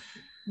anyways, I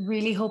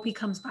really hope he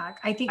comes back.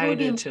 I think it I would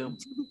be do amazing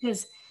too.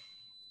 because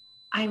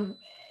I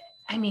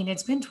mean,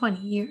 it's been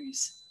 20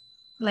 years.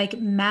 Like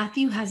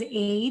Matthew has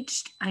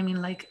aged. I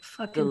mean, like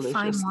fucking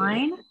fine Deliciously.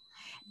 wine.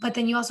 But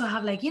then you also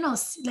have like,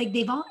 like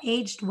they've all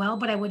aged well,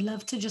 but I would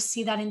love to just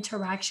see that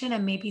interaction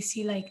and maybe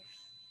see like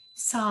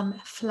some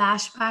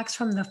flashbacks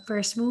from the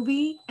first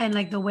movie and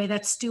like the way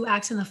that Stu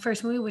acts in the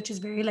first movie, which is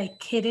very like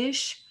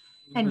kiddish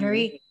and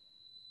very,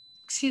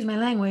 excuse my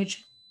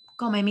language,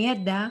 come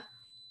mierda,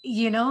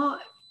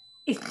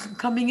 it's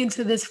coming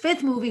into this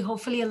fifth movie,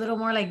 hopefully a little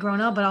more like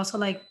grown up, but also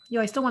like,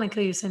 yo, I still want to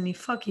kill you, Cindy.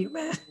 Fuck you,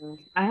 man.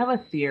 I have a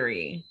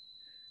theory,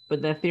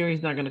 but that theory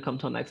is not going to come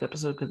till next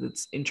episode because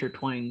it's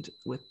intertwined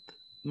with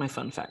my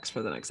fun facts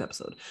for the next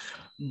episode.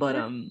 But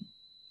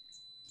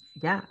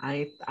yeah,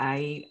 I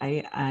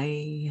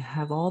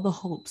have all the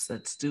hopes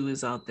that Stu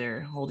is out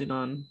there holding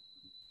on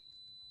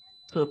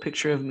to a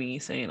picture of me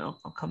saying, I'll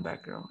come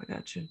back, girl. I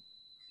got you.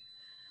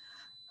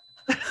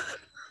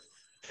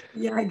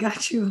 Yeah, I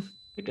got you.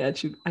 I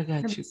got you. I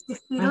got you.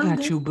 I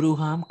got you,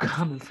 Bruja. I'm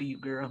coming for you,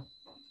 girl.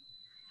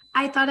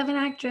 I thought of an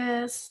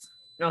actress.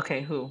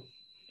 Okay, who?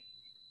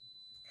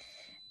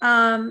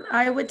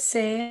 I would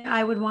say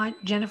I would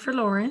want Jennifer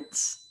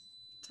Lawrence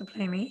to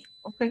play me.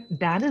 Okay,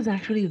 that is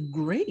actually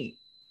great.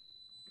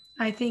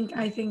 I think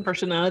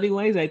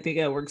personality-wise, I think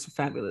it works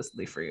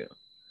fabulously for you.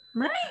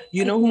 Right.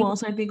 You know who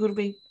else I think would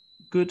be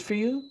good for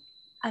you?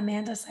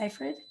 Amanda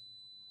Seyfried?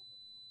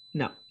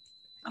 No.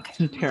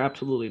 Okay.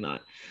 Absolutely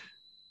not.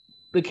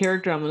 The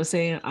character I'm going to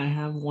say, I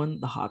have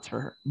the hots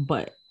for her,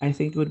 but I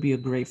think it would be a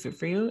great fit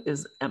for you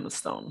is Emma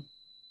Stone.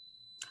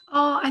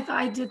 Oh,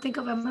 I did think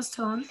of Emma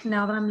Stone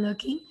now that I'm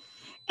looking.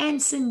 And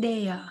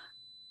Zendaya.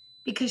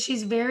 Because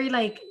she's very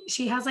like,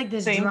 she has like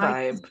this same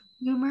dry vibe.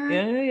 Humor.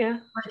 Yeah.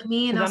 Like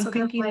me, and also I'm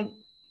thinking like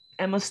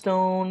Emma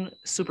Stone,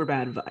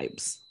 Superbad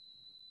vibes.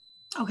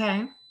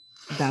 Okay.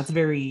 That's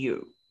very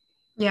you.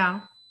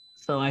 Yeah.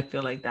 So I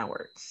feel like that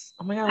works.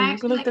 Oh my god,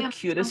 we've been like the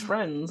cutest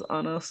friends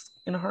on us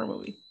in a horror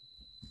movie.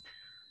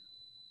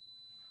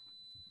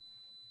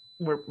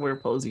 We're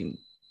posing,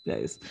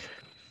 guys.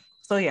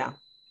 So yeah,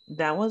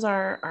 that was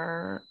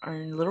our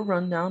little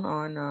rundown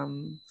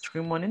on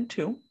Scream 1 and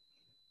 2.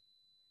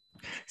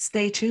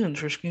 Stay tuned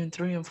for Scream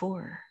 3 and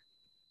 4.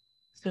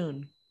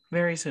 Soon.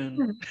 Very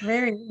soon.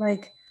 Very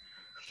like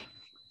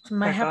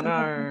check out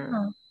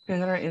our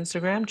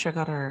Instagram. Check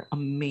out our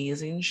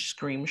amazing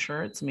Scream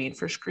shirts made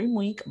for Scream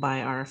Week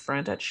by our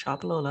friend at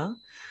Shop Lola.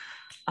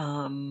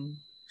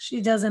 She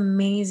does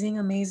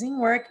amazing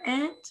work,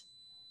 and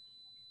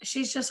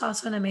she's just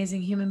also an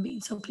amazing human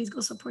being. So please go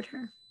support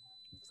her.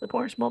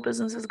 Support small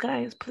businesses,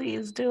 guys.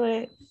 Please do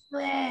it.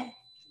 Bleh.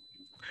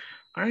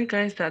 All right,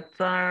 guys. That's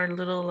our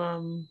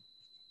little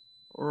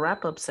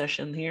wrap-up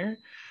session here.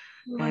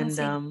 We want to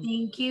say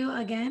thank you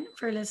again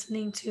for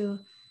listening to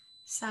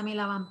Sammy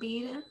la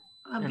Vampira.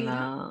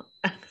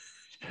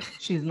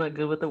 She's not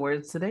good with the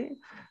words today.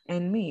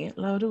 And me,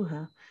 La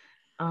Bruja.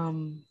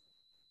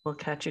 We'll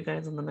catch you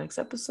guys on the next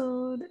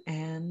episode.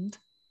 And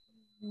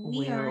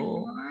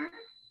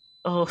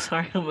Oh,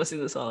 sorry, I'm messing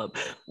this all up.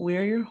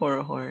 We're your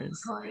horror whores.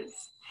 All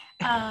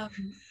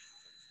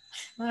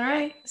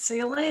right. See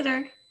you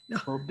later.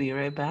 We'll be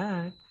right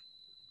back.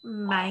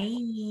 Bye.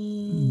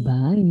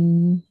 Bye.